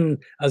one,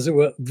 as it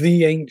were,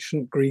 the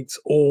ancient Greeks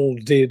all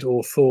did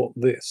or thought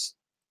this.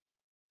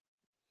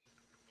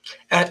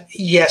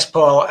 Yes,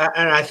 Paul,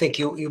 and I think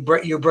you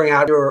bring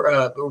out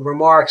your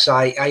remarks.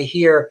 I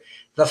hear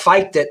the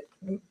fight that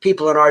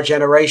people in our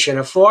generation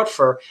have fought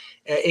for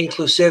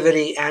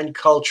inclusivity and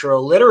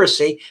cultural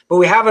literacy, but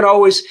we haven't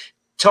always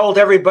told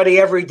everybody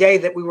every day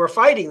that we were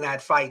fighting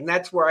that fight, and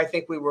that's where I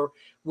think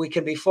we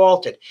can be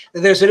faulted.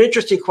 There's an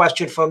interesting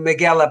question from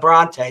Miguel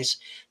Abrantes,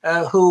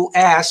 who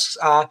asks,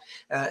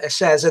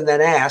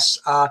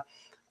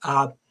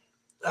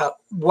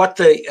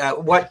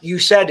 what you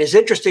said is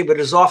interesting, but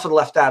is often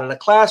left out of the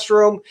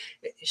classroom.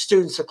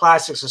 Students of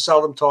classics are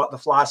seldom taught the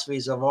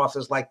philosophies of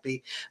authors like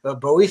the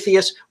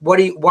Boethius.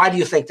 Why do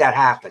you think that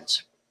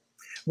happens?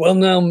 Well,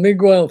 now,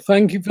 Miguel,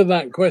 thank you for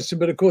that question.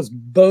 But of course,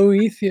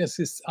 Boethius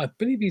is, I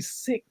believe he's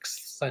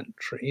 6th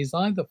century. He's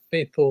either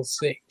 5th or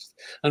 6th,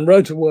 and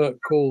wrote a work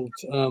called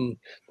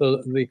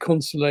the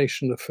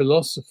Consolation of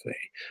Philosophy.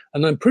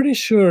 And I'm pretty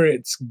sure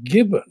it's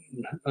Gibbon,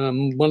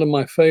 one of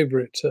my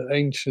favorite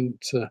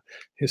ancient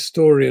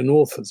historian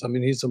authors. I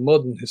mean, he's a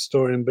modern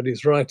historian, but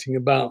he's writing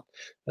about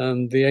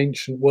the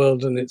ancient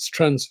world and its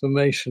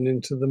transformation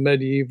into the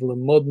medieval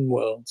and modern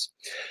worlds.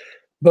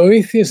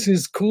 Boethius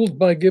is called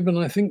by Gibbon,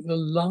 I think, the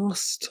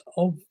last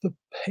of the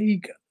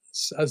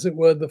pagans, as it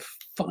were, the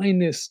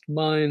finest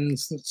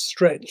minds that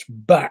stretch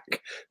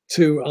back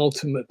to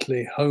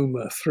ultimately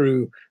Homer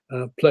through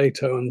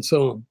Plato and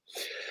so on.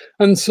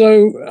 And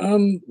so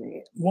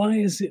why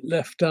is it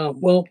left out?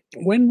 Well,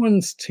 when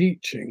one's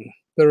teaching,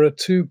 there are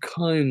two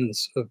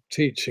kinds of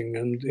teaching,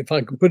 and if I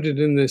could put it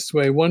in this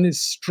way, one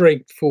is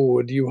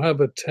straightforward. You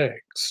have a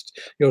text,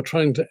 you're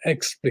trying to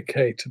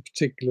explicate a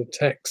particular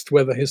text,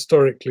 whether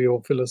historically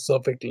or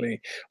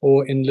philosophically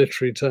or in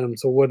literary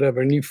terms or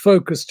whatever, and you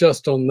focus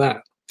just on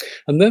that.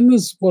 And then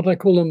there's what I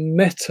call a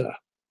meta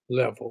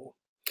level,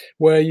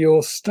 where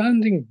you're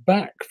standing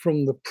back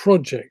from the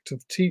project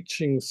of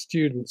teaching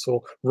students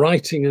or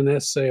writing an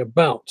essay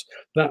about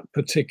that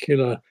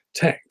particular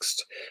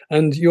text,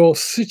 and you're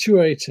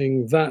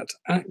situating that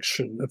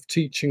action of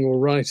teaching or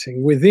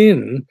writing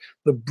within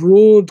the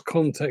broad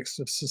context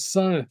of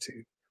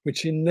society,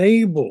 which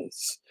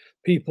enables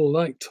people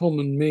like Tom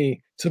and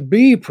me to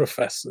be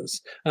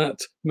professors at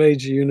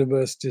major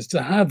universities,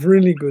 to have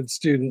really good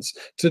students,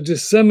 to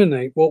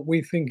disseminate what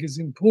we think is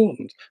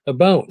important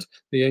about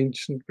the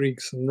ancient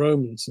Greeks and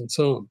Romans and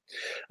so on.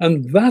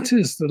 And that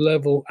is the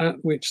level at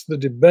which the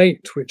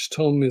debate which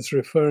Tom is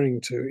referring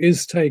to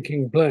is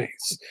taking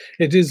place.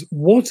 It is,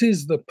 what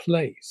is the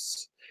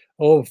place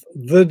of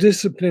the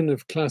discipline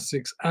of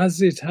classics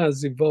as it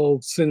has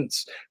evolved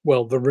since,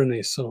 well, the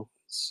Renaissance,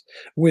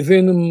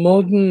 within a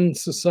modern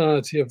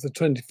society of the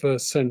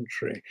 21st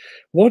century?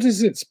 What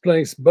is its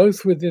place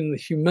both within the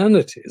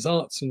humanities,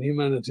 arts and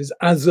humanities,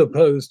 as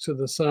opposed to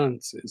the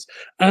sciences,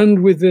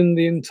 and within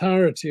the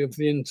entirety of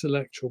the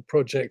intellectual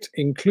project,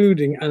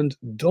 including and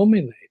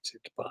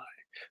dominated by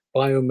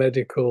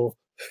biomedical,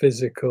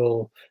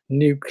 physical,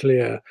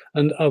 nuclear,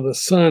 and other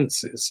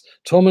sciences.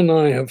 Tom and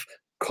I have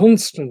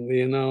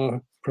constantly in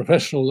our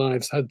professional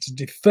lives had to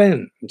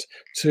defend,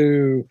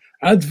 to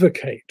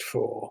advocate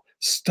for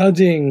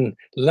studying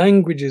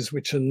languages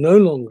which are no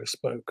longer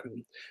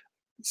spoken,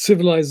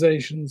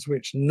 civilizations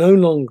which no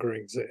longer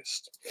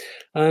exist.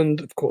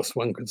 And of course,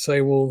 one could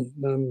say, well,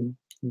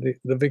 the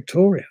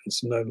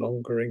Victorians no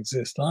longer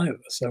exist either,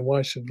 so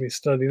why should we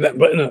study that?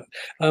 But no,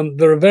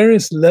 there are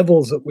various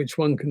levels at which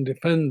one can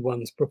defend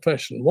one's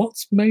profession.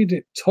 What's made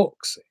it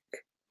toxic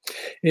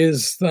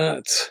is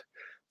that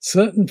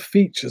certain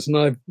features, and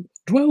I've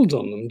dwelled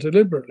on them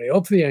deliberately,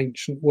 of the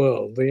ancient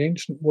world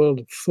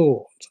of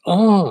thought,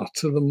 are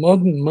to the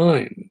modern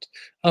mind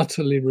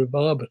utterly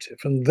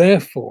rebarbative, and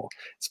therefore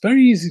it's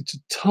very easy to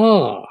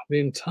tar the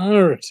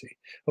entirety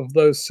of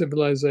those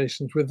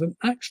civilizations with an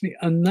actually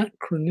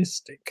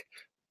anachronistic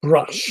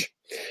brush.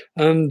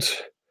 And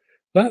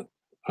that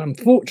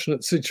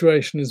unfortunate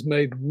situation is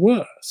made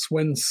worse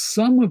when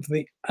some of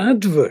the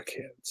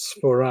advocates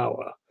for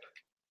our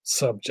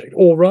subject,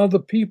 or rather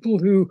people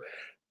who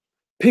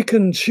pick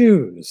and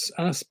choose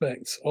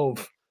aspects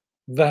of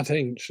that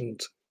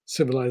ancient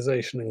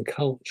civilization and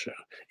culture,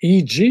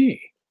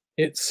 e.g.,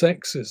 its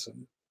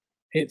sexism,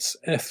 its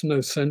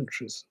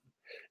ethnocentrism,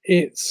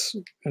 its,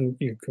 and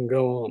you can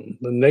go on,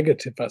 the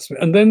negative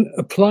aspect, and then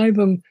apply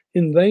them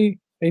in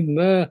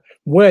their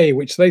way,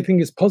 which they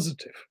think is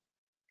positive.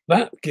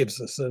 That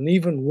gives us an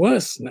even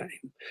worse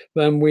name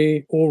than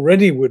we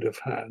already would have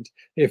had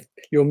if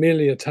you're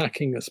merely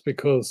attacking us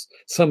because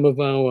some of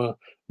our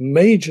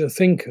major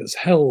thinkers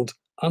held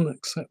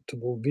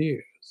unacceptable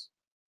views.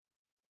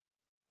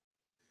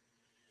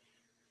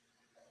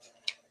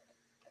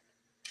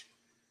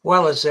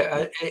 Well,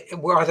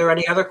 are there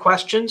any other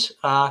questions?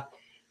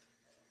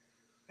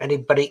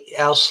 Anybody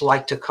else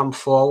like to come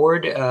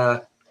forward?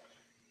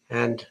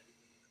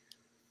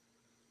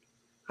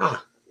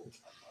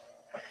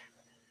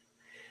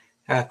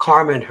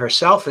 Carmen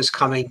herself is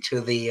coming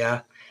to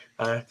the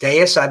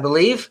dais, I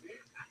believe.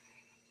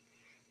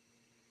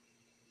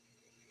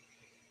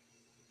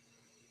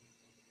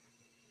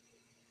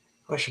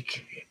 Well,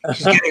 she's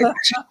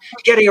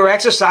getting her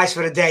exercise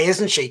for the day,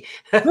 isn't she?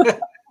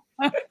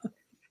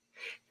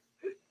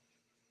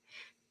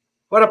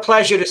 What a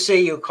pleasure to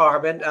see you,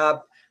 Carmen.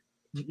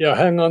 Yeah,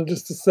 hang on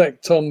just a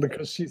sec, Tom,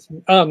 because she's...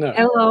 Oh, no.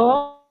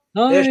 Hello.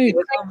 Hi.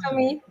 To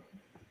me.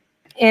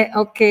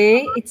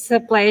 Okay, it's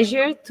a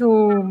pleasure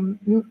to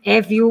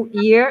have you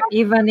here,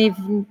 even if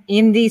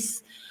in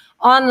this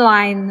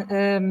online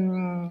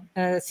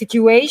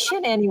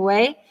situation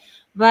anyway.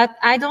 But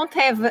I don't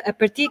have a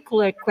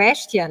particular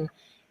question.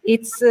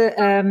 It's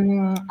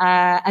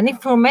an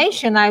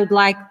information I would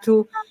like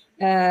to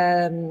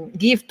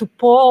give to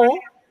Paul,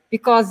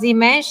 because he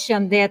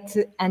mentioned that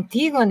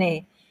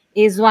Antigone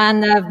is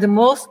one of the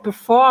most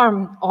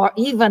performed, or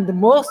even the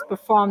most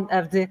performed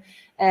of the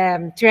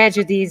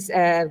tragedies,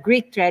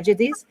 Greek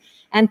tragedies.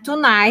 And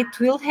tonight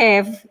we'll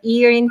have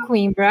here in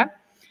Coimbra,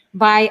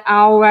 by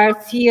our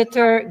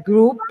theater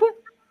group,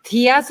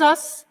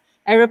 Thiasos,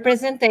 a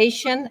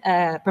representation,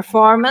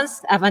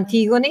 performance of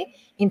Antigone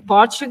in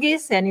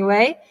Portuguese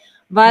anyway.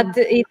 But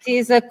it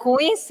is a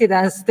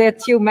coincidence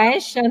that you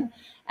mentioned,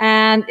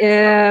 and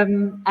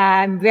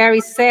I'm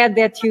very sad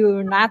that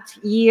you're not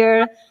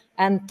here,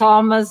 and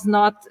Thomas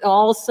not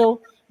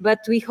also. But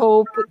we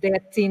hope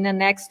that in the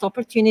next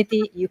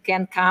opportunity you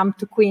can come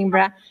to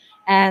Coimbra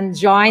and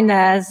join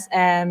us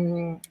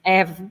and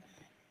have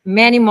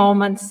many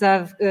moments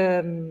of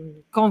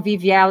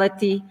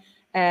conviviality.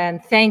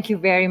 And thank you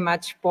very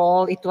much,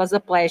 Paul. It was a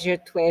pleasure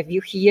to have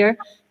you here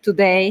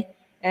today.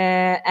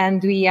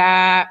 And we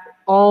are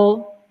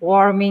all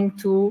warming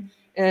to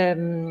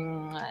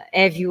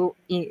have you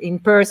in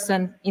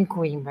person in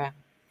Coimbra.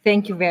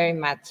 Thank you very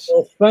much.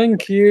 Well,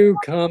 thank you,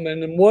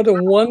 Carmen, and what a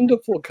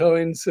wonderful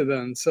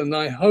coincidence. And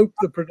I hope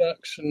the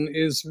production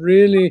is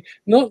really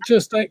not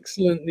just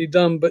excellently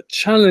done, but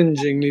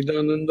challengingly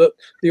done, and that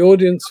the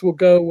audience will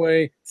go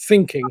away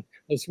thinking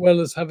as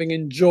well as having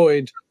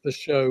enjoyed the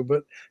show.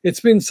 But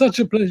it's been such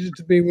a pleasure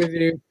to be with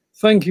you.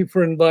 Thank you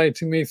for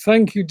inviting me.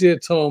 Thank you, dear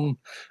Tom.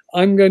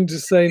 I'm going to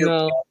say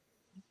now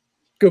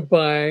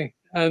goodbye,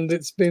 and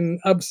it's been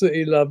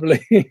absolutely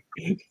lovely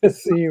to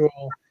see you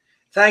all.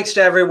 Thanks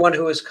to everyone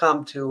who has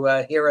come to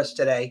hear us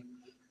today.